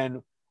 And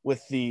then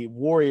with the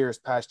Warriors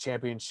past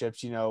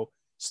championships,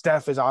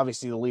 Steph is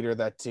obviously the leader of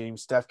that team.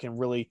 Steph can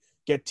really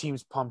get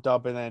teams pumped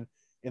up. And then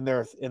in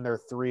their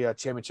three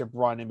championship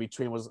run in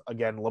between was,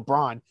 again,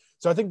 LeBron.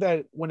 So I think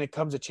that when it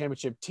comes to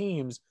championship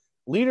teams,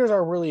 leaders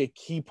are really a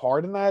key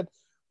part in that.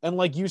 And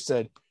like you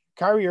said,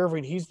 Kyrie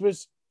Irving,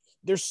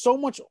 there's so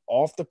much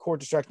off the court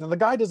distraction. Now, the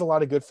guy does a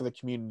lot of good for the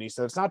community,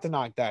 so it's not to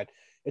knock that.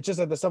 It's just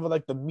that the stuff with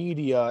like the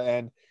media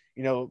and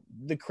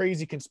the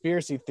crazy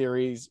conspiracy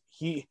theories,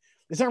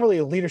 it's not really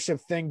a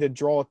leadership thing to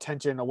draw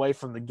attention away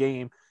from the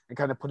game and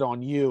kind of put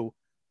on you.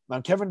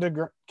 Kevin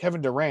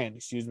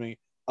Durant,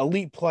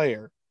 elite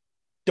player.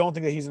 Don't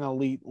think that he's an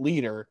elite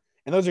leader,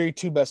 and those are your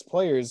two best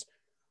players.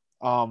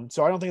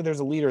 So I don't think there's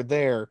a leader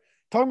there.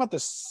 Talking about the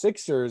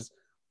Sixers,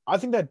 I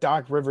think that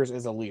Doc Rivers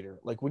is a leader.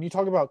 Like when you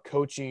talk about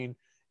coaching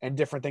and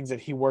different things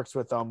that he works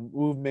with,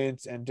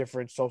 movements and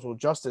different social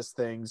justice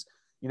things,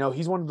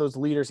 he's one of those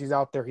leaders. He's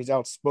out there. He's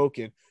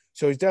outspoken.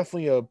 So he's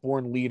definitely a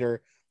born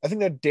leader. I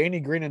think that Danny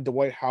Green and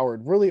Dwight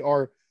Howard really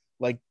are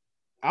like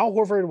Al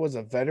Horford was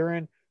a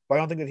veteran, but I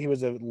don't think that he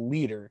was a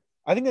leader.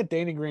 I think that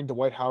Danny Green,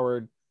 Dwight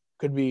Howard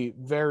could be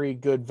very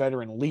good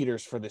veteran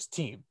leaders for this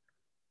team.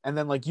 And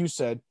then, like you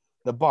said,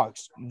 the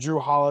Bucks, Drew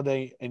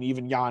Holiday and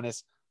even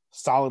Giannis,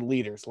 solid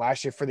leaders.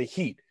 Last year for the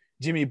Heat,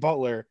 Jimmy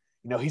Butler,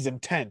 he's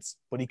intense,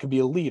 but he could be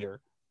a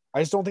leader. I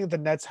just don't think that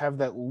the Nets have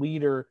that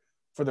leader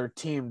for their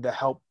team to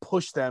help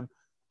push them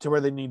to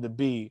where they need to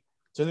be.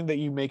 So I think that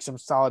you make some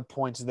solid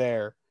points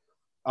there.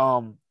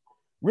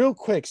 Real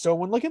quick, so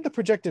when looking at the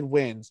projected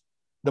wins,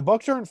 the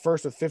Bucks are in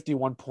first with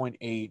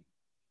 51.8.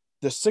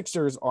 The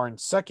Sixers are in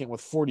second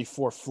with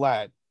 44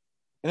 flat.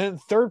 And then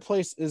third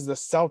place is the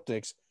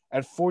Celtics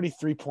at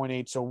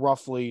 43.8, so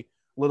roughly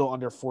a little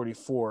under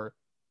 44.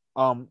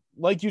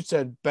 Like you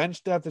said,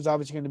 bench depth is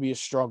obviously going to be a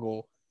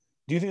struggle.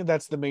 Do you think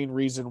that's the main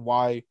reason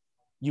why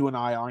you and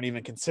I aren't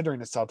even considering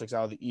the Celtics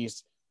out of the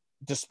East,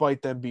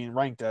 despite them being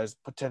ranked as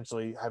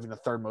potentially having the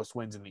third most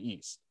wins in the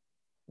East?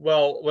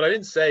 Well, what I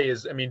didn't say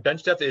is, I mean,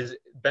 bench depth is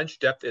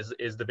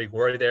the big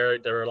worry there.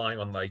 They're relying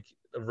on like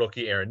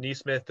rookie Aaron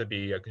Nesmith to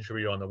be a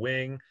contributor on the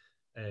wing,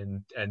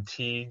 and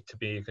T to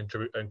be a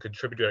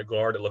contributor at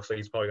guard. It looks like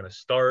he's probably going to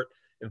start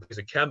in place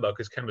of Kemba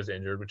because Kemba's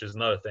injured, which is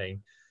another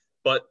thing.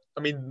 But I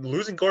mean,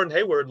 losing Gordon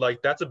Hayward,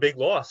 like that's a big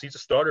loss. He's a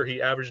starter.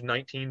 He averaged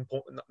 19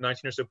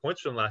 or so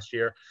points from last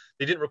year.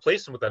 They didn't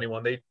replace him with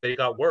anyone. They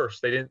got worse.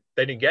 They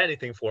didn't get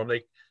anything for him.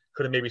 They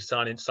could have maybe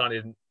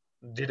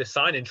did a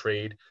sign-in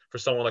trade for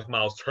someone like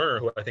Miles Turner,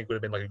 who I think would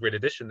have been like a great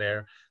addition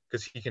there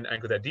because he can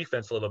anchor that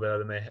defense a little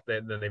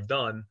bit than they've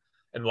done.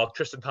 And while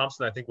Tristan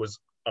Thompson, I think, was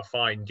a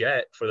fine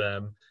get for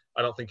them,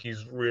 I don't think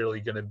he's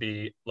really going to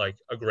be like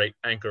a great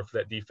anchor for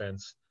that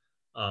defense.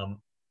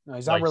 No,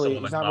 he's like not really.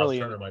 someone He's like not Miles really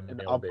Turner might an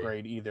be able to be.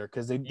 upgrade either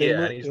because Yeah,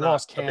 and they he's not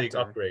lost a big Cantor.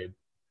 upgrade.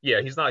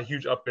 Yeah, he's not a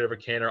huge upgrade over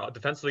Cantor.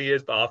 Defensively, he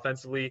is, but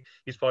offensively,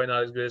 he's probably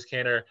not as good as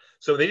Cantor.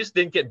 So they just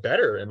didn't get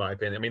better, in my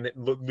opinion. I mean,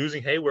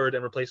 losing Hayward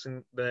and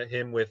replacing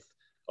him with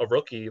a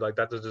rookie, like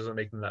that doesn't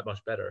make them that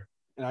much better.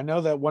 And I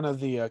know that one of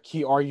the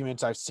key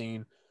arguments I've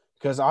seen,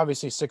 because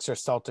obviously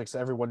Sixers Celtics,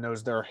 everyone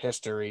knows their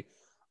history.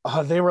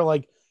 They were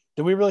like,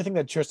 do we really think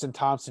that Tristan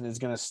Thompson is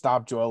going to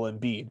stop Joel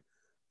Embiid?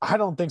 I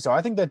don't think so.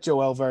 I think that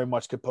Joel very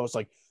much could post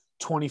like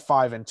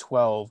 25 and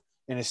 12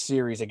 in a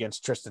series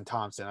against Tristan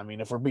Thompson. I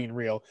mean, if we're being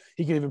real,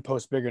 he could even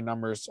post bigger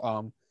numbers.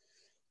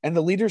 And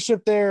the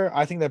leadership there,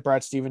 I think that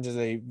Brad Stevens is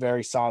a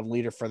very solid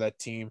leader for that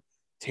team.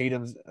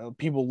 Tatum's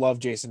people love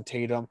Jason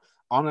Tatum.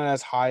 I'm not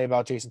as high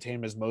about Jason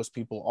Tatum as most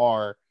people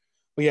are.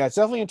 But yeah, it's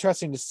definitely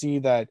interesting to see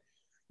that,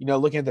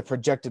 looking at the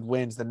projected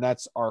wins, the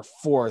Nets are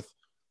fourth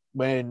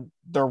when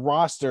their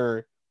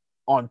roster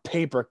on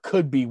paper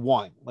could be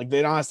one. Like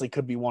they honestly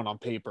could be one on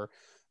paper.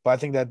 But I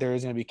think that there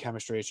is going to be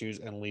chemistry issues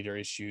and leader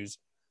issues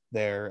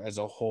there as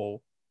a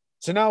whole.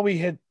 So now we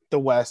hit the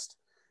West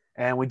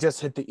and we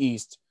just hit the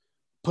East.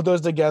 Put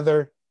those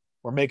together.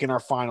 We're making our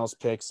finals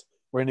picks.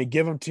 We're going to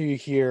give them to you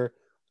here.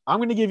 I'm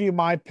going to give you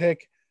my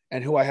pick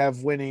and who I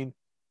have winning.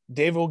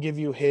 David will give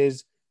you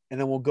his, and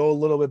then we'll go a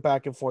little bit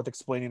back and forth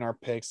explaining our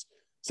picks.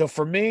 So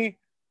for me,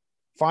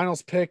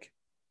 finals pick,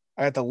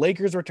 I got the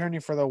Lakers returning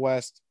for the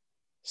West,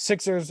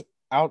 Sixers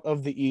out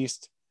of the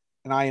East,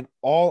 and I, in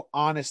all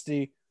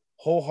honesty,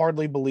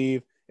 wholeheartedly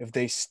believe if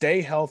they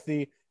stay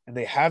healthy and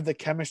they have the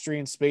chemistry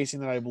and spacing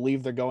that I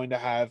believe they're going to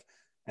have,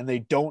 and they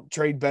don't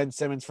trade Ben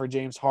Simmons for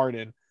James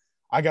Harden,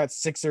 I got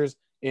Sixers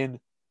in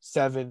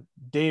 7.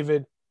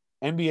 David,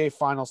 NBA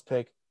finals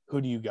pick,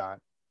 who do you got?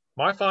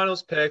 My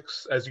finals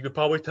picks, as you could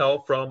probably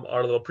tell from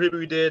our little preview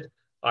we did,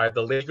 I have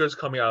the Lakers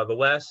coming out of the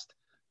West,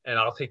 and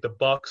I'll take the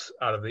Bucks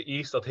out of the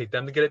East. I'll take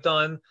them to get it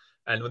done.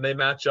 And when they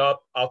match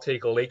up, I'll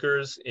take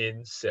Lakers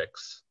in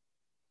 6.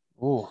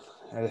 Ooh,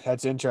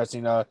 that's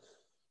interesting.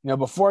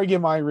 Before I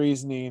give my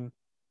reasoning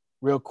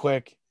real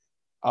quick,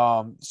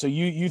 so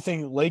you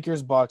think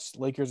Lakers, Bucks,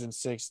 Lakers in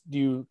 6,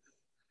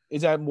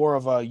 is that more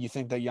of a, you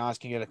think that Giannis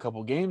can get a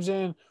couple games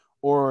in,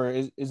 or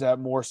is that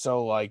more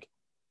so like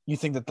you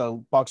think that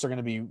the Bucks are going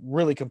to be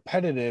really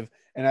competitive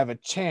and have a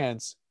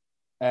chance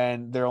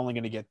and they're only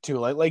going to get 2?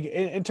 Like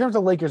in terms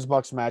of Lakers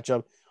Bucks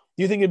matchup,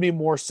 do you think it'd be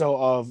more so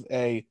of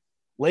a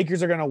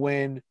Lakers are going to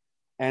win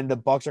and the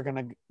Bucks are going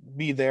to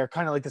be there,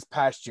 kind of like this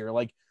past year?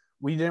 Like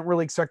we didn't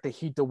really expect the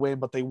Heat to win,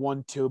 but they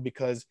won 2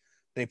 because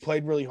they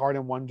played really hard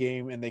in one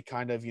game and they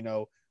kind of,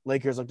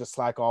 Lakers looked to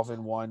slack off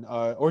in one.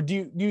 Or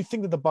do you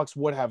think that the Bucks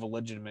would have a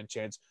legitimate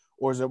chance,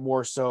 or is it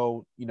more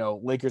so,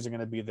 Lakers are going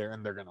to be there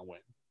and they're going to win?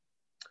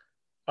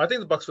 I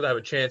think the Bucks would have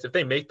a chance if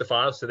they make the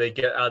finals. So they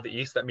get out of the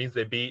East. That means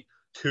they beat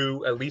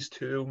 2, at least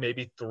 2,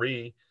 maybe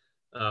 3.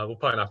 Well,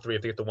 probably not 3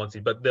 if they get the 1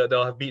 seed, but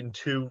they'll have beaten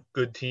 2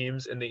 good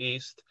teams in the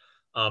East,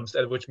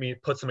 which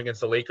puts them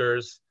against the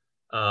Lakers,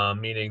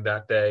 meaning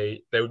that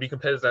they would be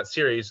competitive in that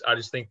series. I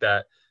just think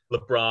that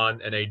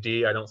LeBron and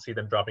AD, I don't see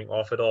them dropping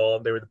off at all.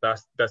 They were the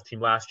best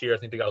team last year. I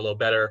think they got a little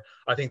better.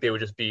 I think they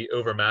would just be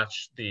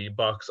overmatched the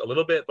Bucks a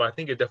little bit, but I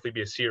think it'd definitely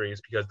be a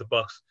series because the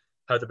Bucks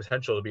have the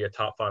potential to be a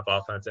top 5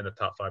 offense and a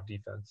top 5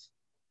 defense.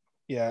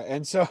 Yeah,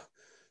 and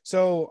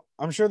so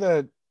I'm sure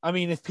that, I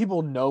mean, if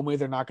people know me,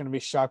 they're not going to be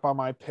shocked by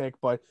my pick.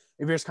 But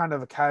if you're just kind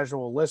of a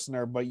casual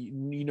listener, but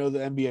you know the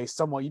NBA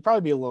somewhat, you'd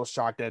probably be a little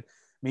shocked at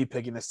me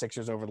picking the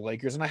Sixers over the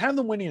Lakers. And I have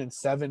them winning in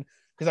 7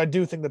 because I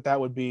do think that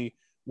would be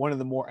one of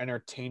the more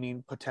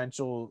entertaining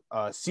potential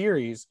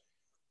series.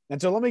 And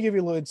so let me give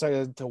you a little insight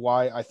into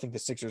why I think the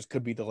Sixers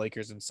could beat the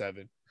Lakers in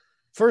 7.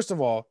 First of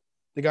all,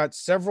 they got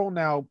several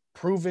now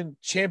proven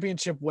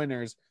championship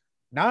winners,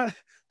 not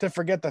to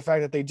forget the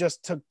fact that they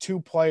just took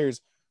 2 players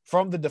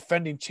from the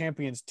defending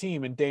champions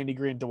team in Danny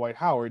Green and Dwight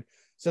Howard.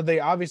 So they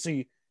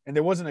obviously, and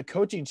there wasn't a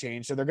coaching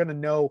change, so they're going to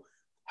know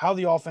how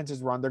the offense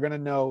is run. They're going to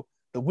know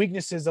the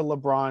weaknesses of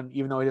LeBron,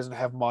 even though he doesn't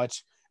have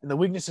much, and the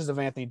weaknesses of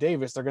Anthony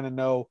Davis. They're going to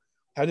know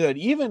how to do that.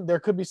 Even there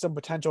could be some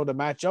potential to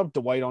match up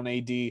Dwight on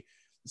AD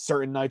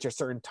certain nights or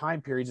certain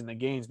time periods in the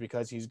games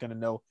because he's going to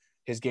know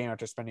his game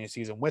after spending a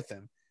season with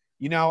him.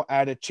 You now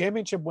add a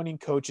championship winning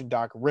coach in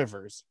Doc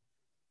Rivers.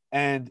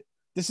 And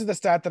this is the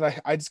stat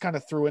that I just kind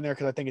of threw in there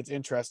because I think it's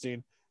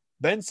interesting.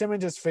 Ben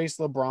Simmons has faced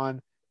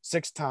LeBron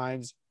 6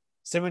 times.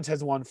 Simmons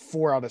has won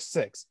 4 out of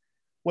 6,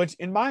 which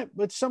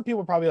some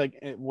people probably like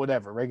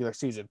whatever, regular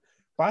season.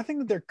 but I think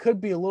that there could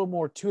be a little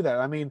more to that.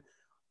 I mean,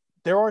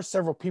 there are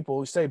several people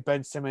who say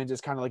Ben Simmons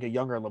is kind of like a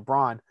younger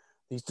LeBron.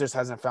 He just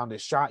hasn't found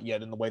his shot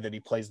yet in the way that he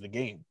plays the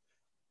game.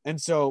 And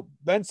so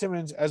Ben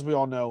Simmons, as we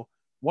all know,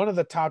 one of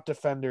the top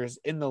defenders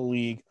in the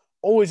league,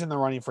 always in the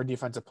running for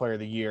Defensive Player of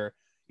the Year.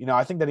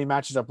 I think that he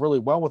matches up really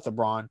well with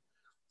LeBron.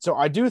 So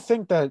I do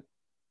think that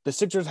the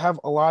Sixers have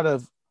a lot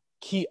of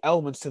key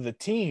elements to the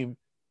team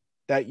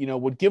that,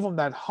 would give them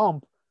that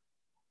hump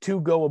to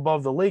go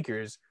above the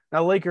Lakers.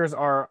 Now, Lakers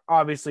are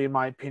obviously, in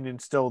my opinion,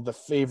 still the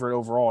favorite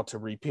overall to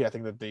repeat. I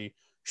think that they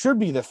should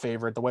be the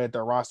favorite the way that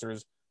their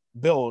rosters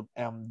build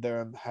and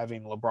them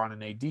having LeBron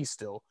and AD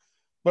still.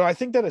 But I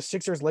think that a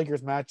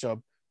Sixers-Lakers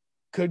matchup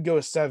could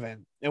go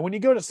 7. And when you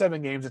go to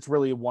 7 games, it's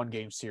really a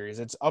one-game series.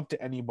 It's up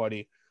to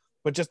anybody.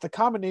 But just the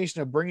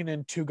combination of bringing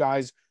in 2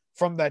 guys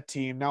from that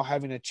team, now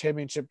having a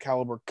championship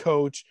caliber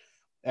coach,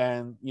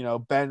 and,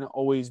 Ben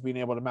always being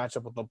able to match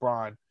up with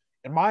LeBron,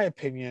 in my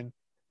opinion,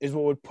 is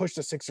what would push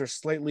the Sixers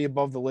slightly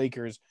above the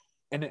Lakers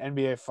in an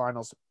NBA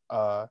Finals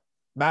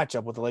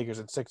matchup with the Lakers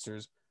and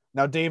Sixers.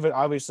 Now, David,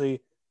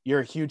 obviously,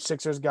 you're a huge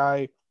Sixers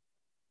guy.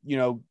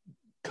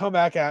 Come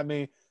back at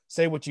me.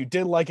 Say what you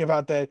did like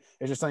about that.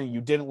 Is there something you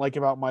didn't like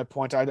about my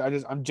point?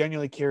 I'm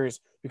genuinely curious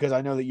because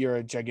I know that you're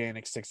a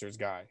gigantic Sixers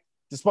guy.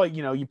 Despite,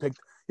 you picked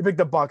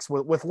the Bucks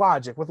with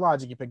logic. With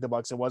logic, you picked the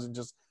Bucks. It wasn't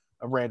just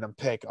a random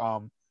pick.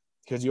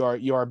 Because you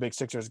are a big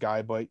Sixers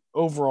guy. But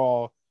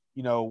overall,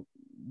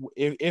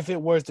 if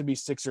it was to be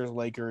Sixers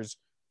Lakers,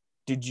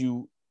 do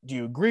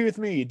you agree with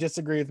me? You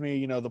disagree with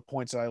me? The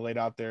points that I laid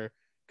out there,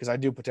 because I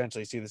do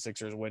potentially see the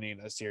Sixers winning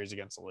a series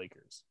against the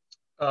Lakers.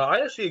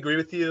 I actually agree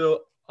with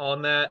you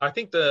on that. I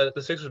think the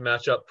Sixers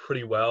match up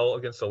pretty well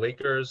against the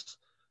Lakers.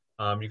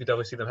 You could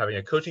definitely see them having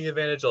a coaching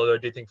advantage, although I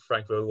do think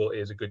Frank Vogel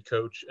is a good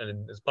coach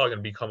and is probably going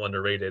to become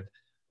underrated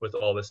with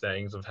all the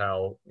things of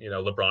how,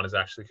 LeBron is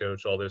actually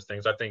coached, all those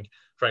things. I think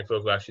Frank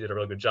Vogel actually did a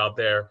really good job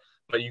there.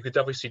 But you could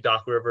definitely see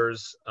Doc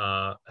Rivers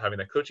having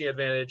that coaching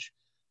advantage.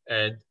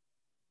 And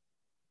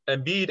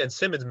Embiid and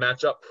Simmons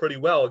match up pretty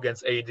well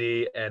against AD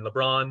and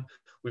LeBron.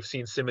 We've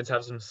seen Simmons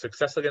have some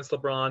success against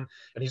LeBron,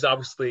 and he's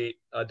obviously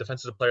a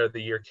Defensive Player of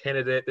the Year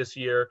candidate this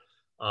year.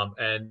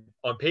 And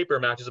on paper,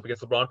 matches up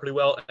against LeBron pretty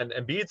well. And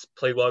Embiid's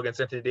played well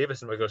against Anthony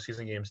Davis in regular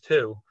season games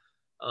too.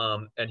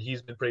 And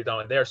he's been pretty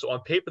dominant there. So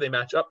on paper, they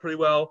match up pretty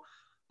well.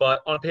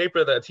 But on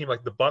paper, that a team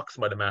like the Bucks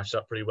might have matched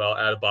up pretty well.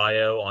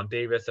 Adebayo on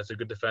Davis, that's a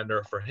good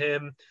defender for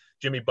him.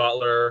 Jimmy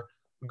Butler,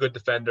 good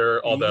defender,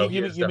 although he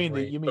is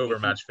definitely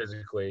overmatched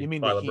physically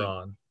by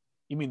LeBron.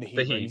 You mean the Heat?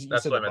 The Heat. Right?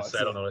 That's what I meant to say.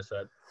 I don't know what I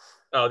said.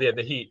 Oh, yeah,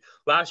 the Heat.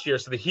 Last year,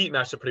 so the Heat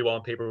matched up pretty well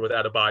on paper with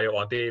Adebayo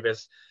on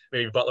Davis,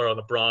 maybe Butler on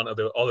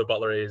LeBron, although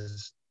Butler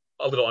is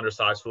a little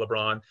undersized for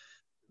LeBron.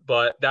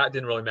 But that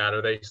didn't really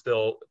matter. They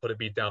still put a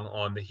beat down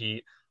on the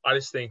Heat. I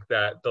just think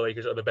that the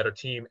Lakers are the better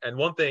team. And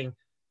one thing,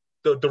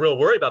 the real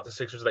worry about the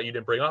Sixers that you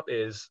didn't bring up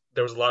is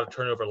there was a lot of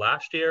turnover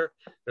last year.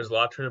 There's a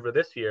lot of turnover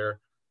this year.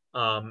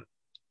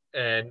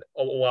 And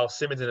while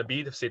Simmons and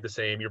Embiid have stayed the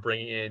same, you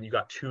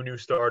got 2 new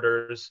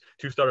starters,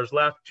 2 starters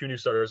left, 2 new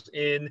starters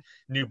in,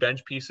 new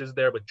bench pieces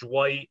there with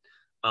Dwight.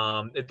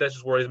 That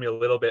just worries me a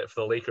little bit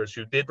for the Lakers,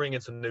 who did bring in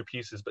some new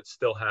pieces, but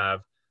still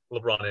have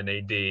LeBron and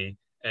AD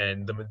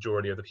and the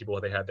majority of the people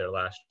they had there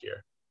last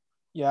year.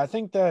 Yeah, I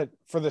think that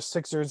for the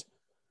Sixers,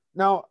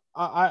 now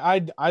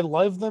I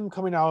love them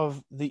coming out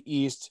of the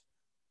East.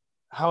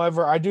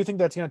 However, I do think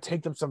that's going to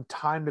take them some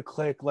time to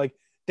click. Like,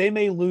 they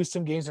may lose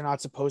some games they're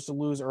not supposed to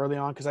lose early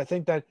on, because I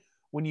think that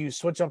when you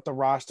switch up the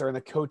roster and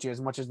the coaching as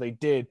much as they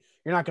did,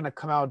 you're not going to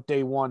come out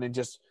day one and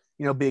just,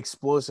 be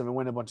explosive and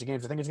win a bunch of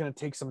games. I think it's going to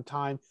take some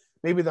time.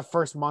 Maybe the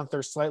first month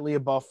they're slightly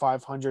above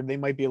 500. They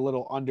might be a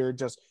little under,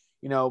 just,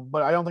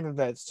 but I don't think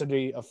that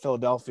city of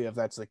Philadelphia, if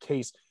that's the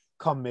case,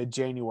 come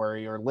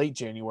mid-January or late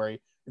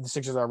January, if the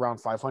Sixers are around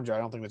 500, I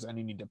don't think there's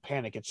any need to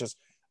panic. It's just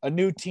a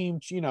new team,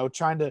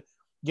 trying to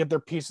get their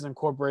pieces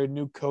incorporated,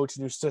 new coach,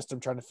 new system,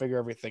 trying to figure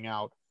everything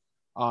out.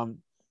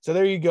 So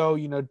there you go.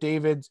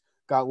 David's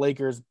got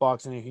Lakers,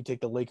 Bucks, and if you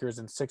take the Lakers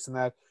in 6 in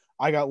that,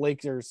 I got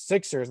Lakers,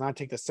 Sixers, and I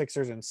take the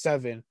Sixers in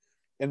 7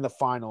 in the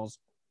finals.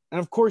 And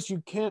of course,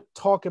 you can't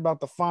talk about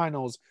the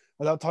finals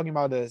without talking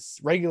about a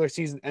regular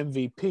season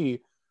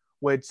MVP,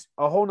 which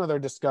a whole nother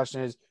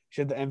discussion is,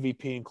 should the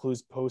MVP include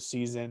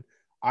postseason?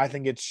 I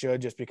think it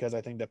should, just because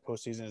I think that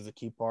postseason is a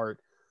key part.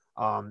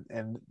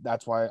 And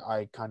that's why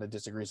I kind of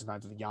disagree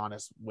sometimes with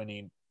Giannis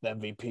winning the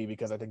MVP,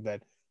 because I think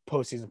that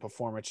postseason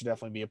performance should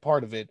definitely be a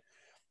part of it.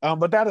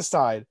 But that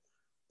aside,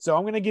 so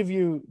I'm going to give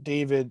you,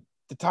 David,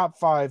 the top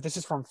 5. This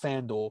is from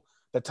FanDuel,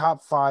 the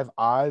top 5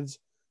 odds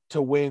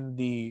to win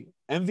the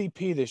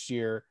MVP this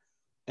year,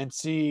 and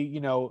see,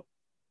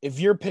 if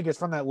your pick is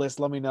from that list,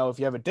 let me know. If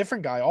you have a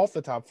different guy off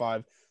the top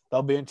 5,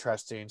 that'll be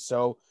interesting.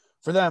 So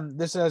for them,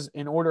 this is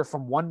in order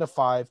from 1 to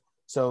 5.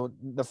 So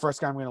the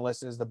first guy I'm going to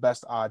list is the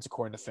best odds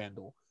according to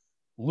FanDuel.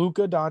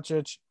 Luka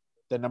Doncic.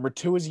 Then number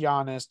 2 is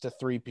Giannis to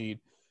three-peat.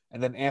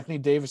 And then Anthony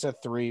Davis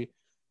at 3,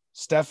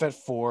 Steph at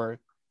 4.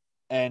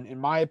 And in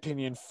my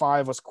opinion,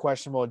 5 was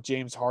questionable.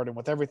 James Harden,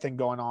 with everything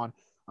going on,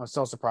 I'm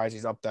so surprised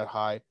he's up that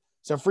high.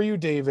 So for you,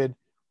 David,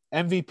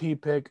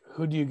 MVP pick,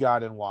 who do you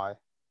got and why?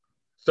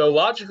 So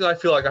logically, I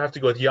feel like I have to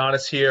go with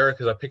Giannis here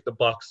because I picked the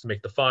Bucks to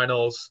make the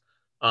finals.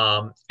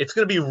 It's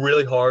going to be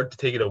really hard to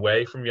take it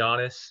away from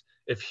Giannis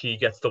if he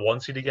gets the 1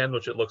 seed again,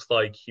 which it looks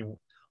like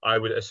I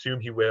would assume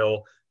he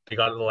will. They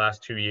got it the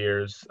last 2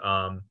 years,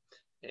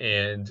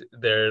 and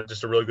they're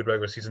just a really good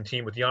regular season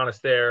team with Giannis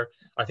there.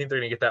 I think they're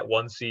going to get that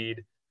 1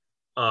 seed.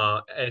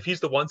 And if he's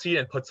the 1 seed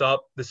and puts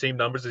up the same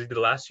numbers as he did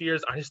last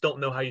year's, I just don't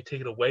know how you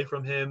take it away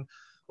from him.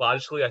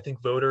 Logically, I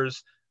think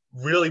voters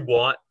really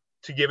want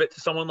to give it to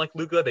someone like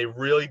Luka. They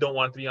really don't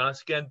want it to be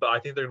honest again, but I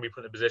think they're going to be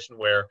put in a position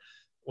where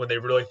when they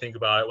really think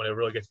about it, when it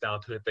really gets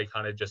down to it, they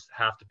kind of just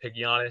have to pick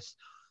Giannis.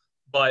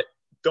 But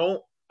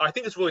I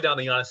think it's really down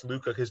to Giannis and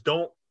Luka because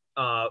don't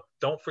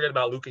forget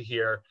about Luka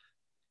here.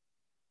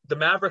 The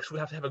Mavericks would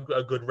have to have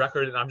a good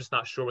record, and I'm just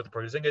not sure with the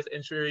Porzingis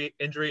injury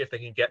if they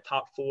can get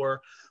top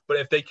 4. But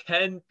if they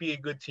can be a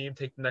good team,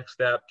 take the next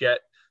step,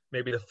 get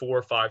maybe the 4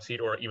 or 5 seed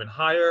or even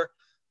higher,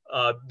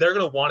 they're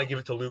going to want to give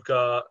it to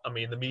Luka. I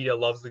mean, the media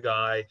loves the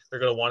guy. They're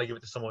going to want to give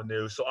it to someone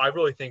new. So I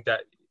really think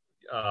that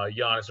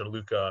Giannis or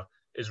Luka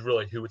is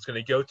really who it's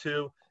going to go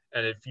to.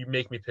 And if you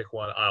make me pick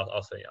one,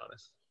 I'll say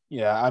Giannis.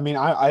 Yeah, I mean,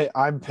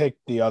 I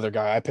picked the other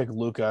guy. I picked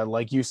Luka.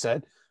 Like you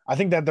said, I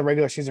think that the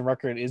regular season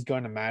record is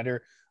going to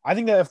matter. I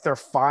think that if they're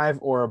 5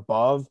 or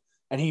above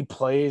and he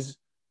plays,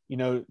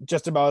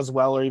 just about as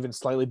well or even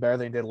slightly better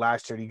than he did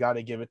last year, you got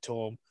to give it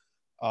to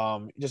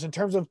him. Just in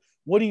terms of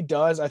what he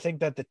does, I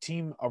think that the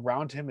team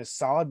around him is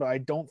solid, but I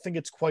don't think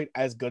it's quite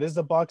as good as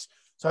the Bucks.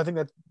 So I think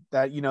that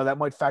that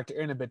might factor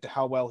in a bit to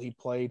how well he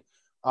played.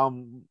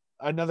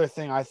 Another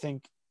thing I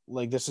think,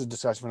 like, this is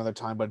discussion for another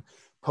time, but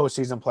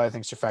postseason play I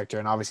think should factor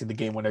in. Obviously, the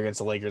game winner against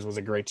the Lakers was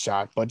a great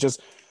shot, but just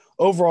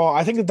overall,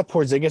 I think that the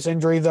Porzingis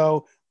injury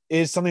though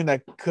is something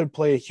that could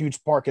play a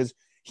huge part because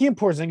he and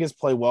Porzingis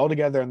play well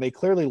together, and they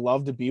clearly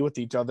love to be with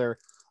each other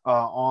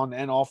on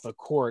and off the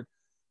court.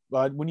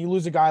 But when you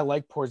lose a guy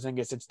like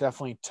Porzingis, it's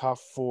definitely tough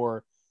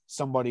for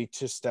somebody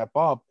to step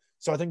up.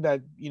 So I think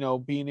that,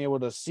 being able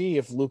to see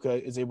if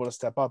Luka is able to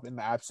step up in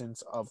the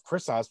absence of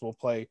Kristaps will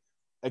play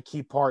a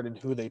key part in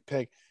who they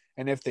pick.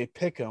 And if they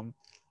pick him,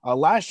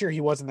 last year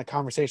he was in the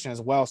conversation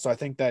as well. So I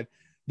think that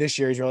this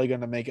year he's really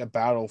going to make a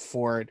battle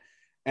for it.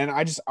 And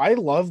I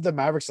love the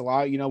Mavericks a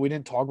lot. We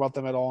didn't talk about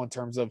them at all in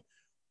terms of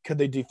could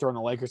they dethrone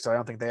the Lakers. So I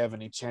don't think they have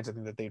any chance. I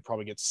think that they'd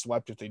probably get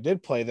swept if they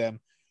did play them.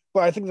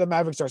 But I think the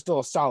Mavericks are still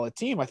a solid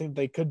team. I think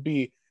they could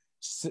be,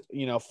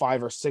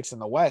 5 or 6 in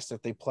the West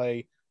if they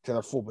play to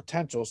their full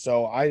potential.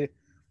 So I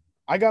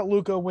got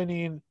Luka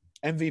winning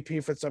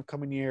MVP for this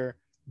upcoming year.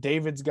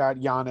 David's got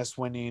Giannis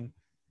winning.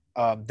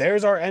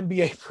 There's our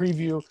NBA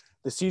preview.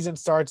 The season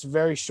starts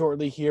very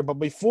shortly here. But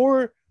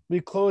before we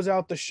close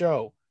out the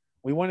show,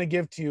 we want to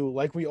give to you,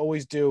 like we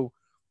always do,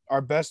 our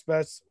best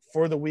bets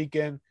for the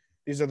weekend.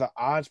 These are the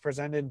odds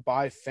presented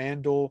by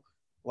FanDuel.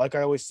 Like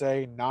I always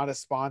say, not a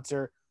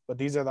sponsor, but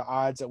these are the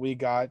odds that we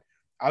got.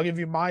 I'll give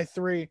you my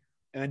 3,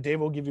 and then Dave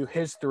will give you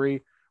his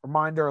 3.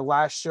 Reminder,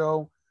 last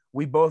show,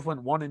 we both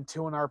went 1 and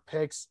 2 in our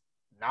picks.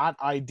 Not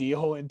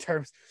ideal in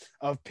terms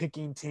of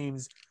picking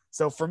teams.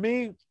 So for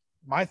me,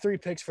 my 3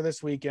 picks for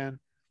this weekend,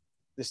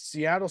 the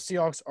Seattle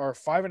Seahawks are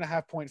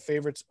 5.5-point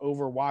favorites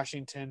over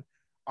Washington.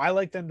 I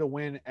like them to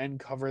win and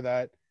cover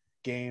that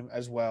game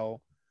as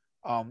well.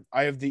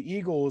 I have the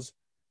Eagles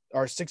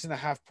are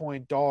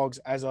 6.5-point dogs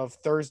as of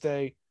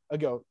Thursday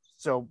ago.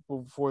 So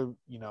before,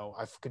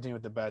 I continue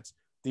with the bets,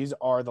 these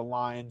are the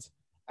lines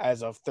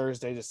as of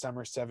Thursday,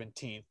 December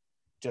 17th.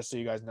 Just so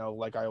you guys know,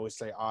 like I always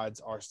say, odds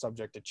are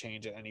subject to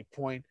change at any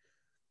point.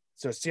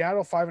 So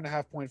Seattle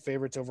 5.5-point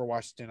favorites over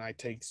Washington. I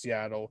take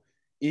Seattle.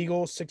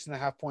 Eagles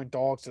 6.5-point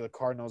dogs to the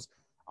Cardinals.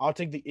 I'll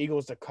take the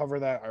Eagles to cover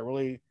that. I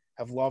really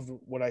have loved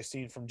what I've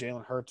seen from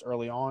Jalen Hurts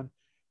early on.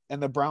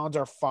 And the Browns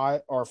are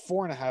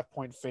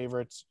 4.5-point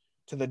favorites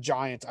to the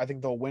Giants. I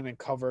think they'll win and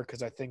cover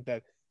because I think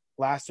that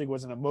last week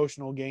was an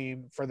emotional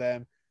game for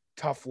them.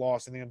 Tough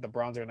loss. I think that the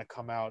Browns are going to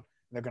come out, and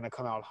they're going to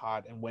come out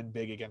hot and win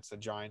big against the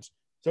Giants.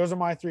 So those are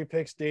my 3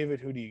 picks. David,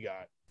 who do you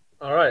got?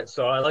 All right,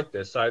 so I like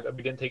this.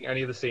 We didn't take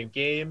any of the same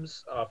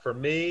games. For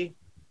me,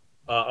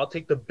 I'll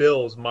take the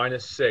Bills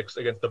 -6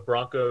 against the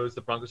Broncos.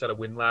 The Broncos had a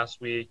win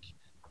last week.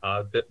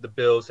 The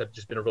Bills have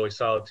just been a really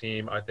solid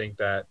team. I think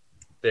that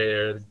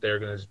they're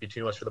going to just be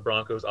too much for the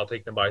Broncos. I'll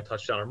take them by a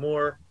touchdown or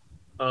more.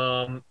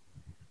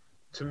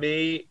 To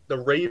me, the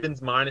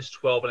Ravens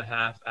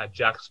 -12.5 at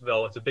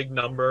Jacksonville. It's a big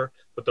number,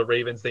 but the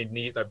Ravens they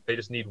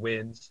just need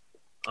wins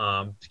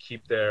to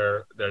keep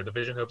their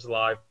division hopes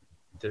alive,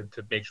 to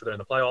make sure they're in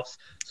the playoffs.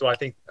 So I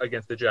think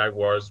against the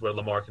Jaguars, where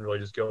Lamar can really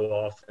just go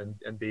off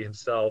and be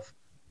himself,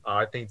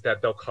 I think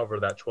that they'll cover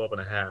that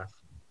 12.5.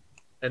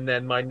 And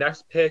then my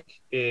next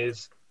pick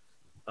is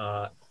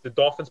the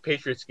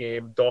Dolphins-Patriots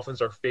game.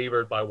 Dolphins are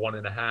favored by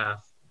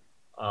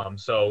 1.5.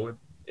 So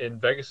in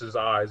Vegas's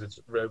eyes, it's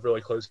a really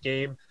close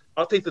game.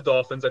 I'll take the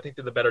Dolphins. I think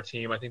they're the better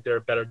team. I think they're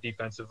better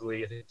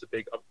defensively. I think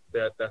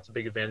that's a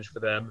big advantage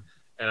for them.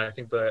 And I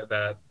think that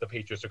the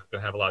Patriots are going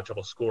to have a lot of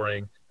trouble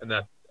scoring, and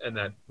that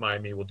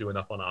Miami will do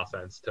enough on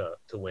offense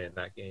to win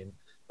that game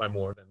by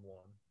more than 1.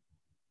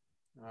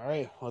 All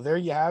right. Well, there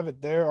you have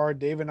it. There are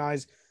Dave and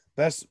I's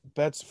best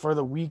bets for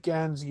the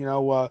weekends.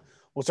 We'll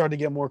start to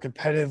get more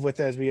competitive with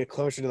it as we get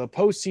closer to the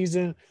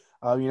postseason.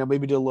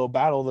 Maybe do a little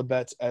battle of the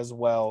bets as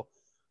well.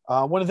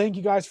 I want to thank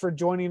you guys for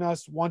joining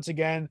us once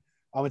again.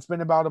 It's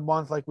been about a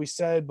month, like we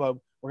said, but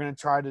we're going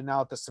to try to, now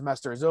that the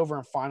semester is over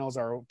and finals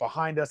are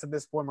behind us at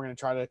this point, we're going to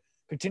try to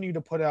continue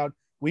to put out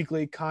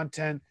weekly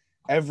content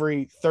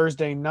every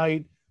Thursday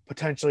night,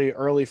 potentially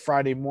early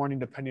Friday morning,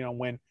 depending on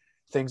when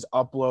things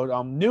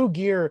upload. New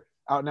gear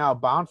out now,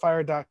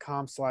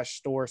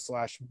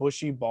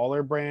 bonfire.com/store/bushy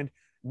baller brand.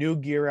 New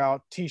gear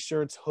out,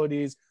 t-shirts,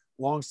 hoodies,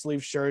 long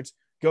sleeve shirts.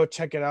 Go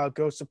check it out.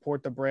 Go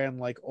support the brand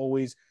like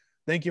always.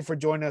 Thank you for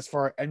joining us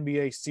for our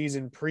NBA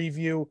season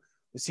preview.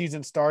 The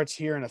season starts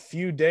here in a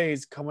few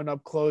days, coming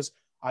up close.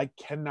 I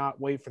cannot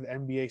wait for the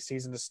NBA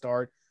season to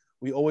start.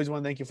 We always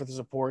want to thank you for the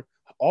support.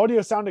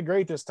 Audio sounded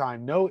great this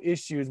time. No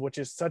issues, which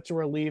is such a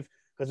relief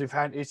because we've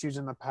had issues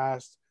in the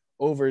past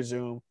over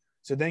Zoom.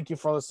 So thank you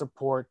for all the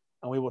support,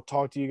 and we will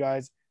talk to you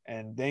guys.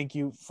 And thank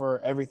you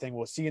for everything.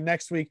 We'll see you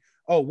next week.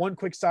 Oh, one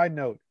quick side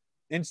note: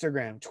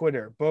 Instagram,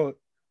 Twitter, both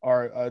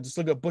are just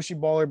look up Bushy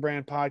Baller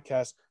Brand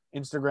Podcast,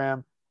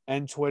 Instagram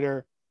and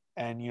Twitter,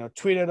 and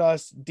tweet at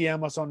us,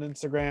 DM us on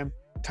Instagram,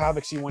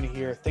 topics you want to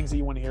hear, things that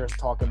you want to hear us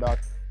talk about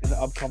in the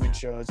upcoming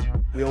shows.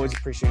 We always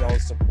appreciate all the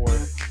support.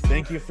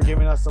 Thank you for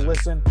giving us a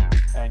listen,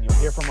 and you'll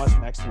hear from us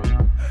next week.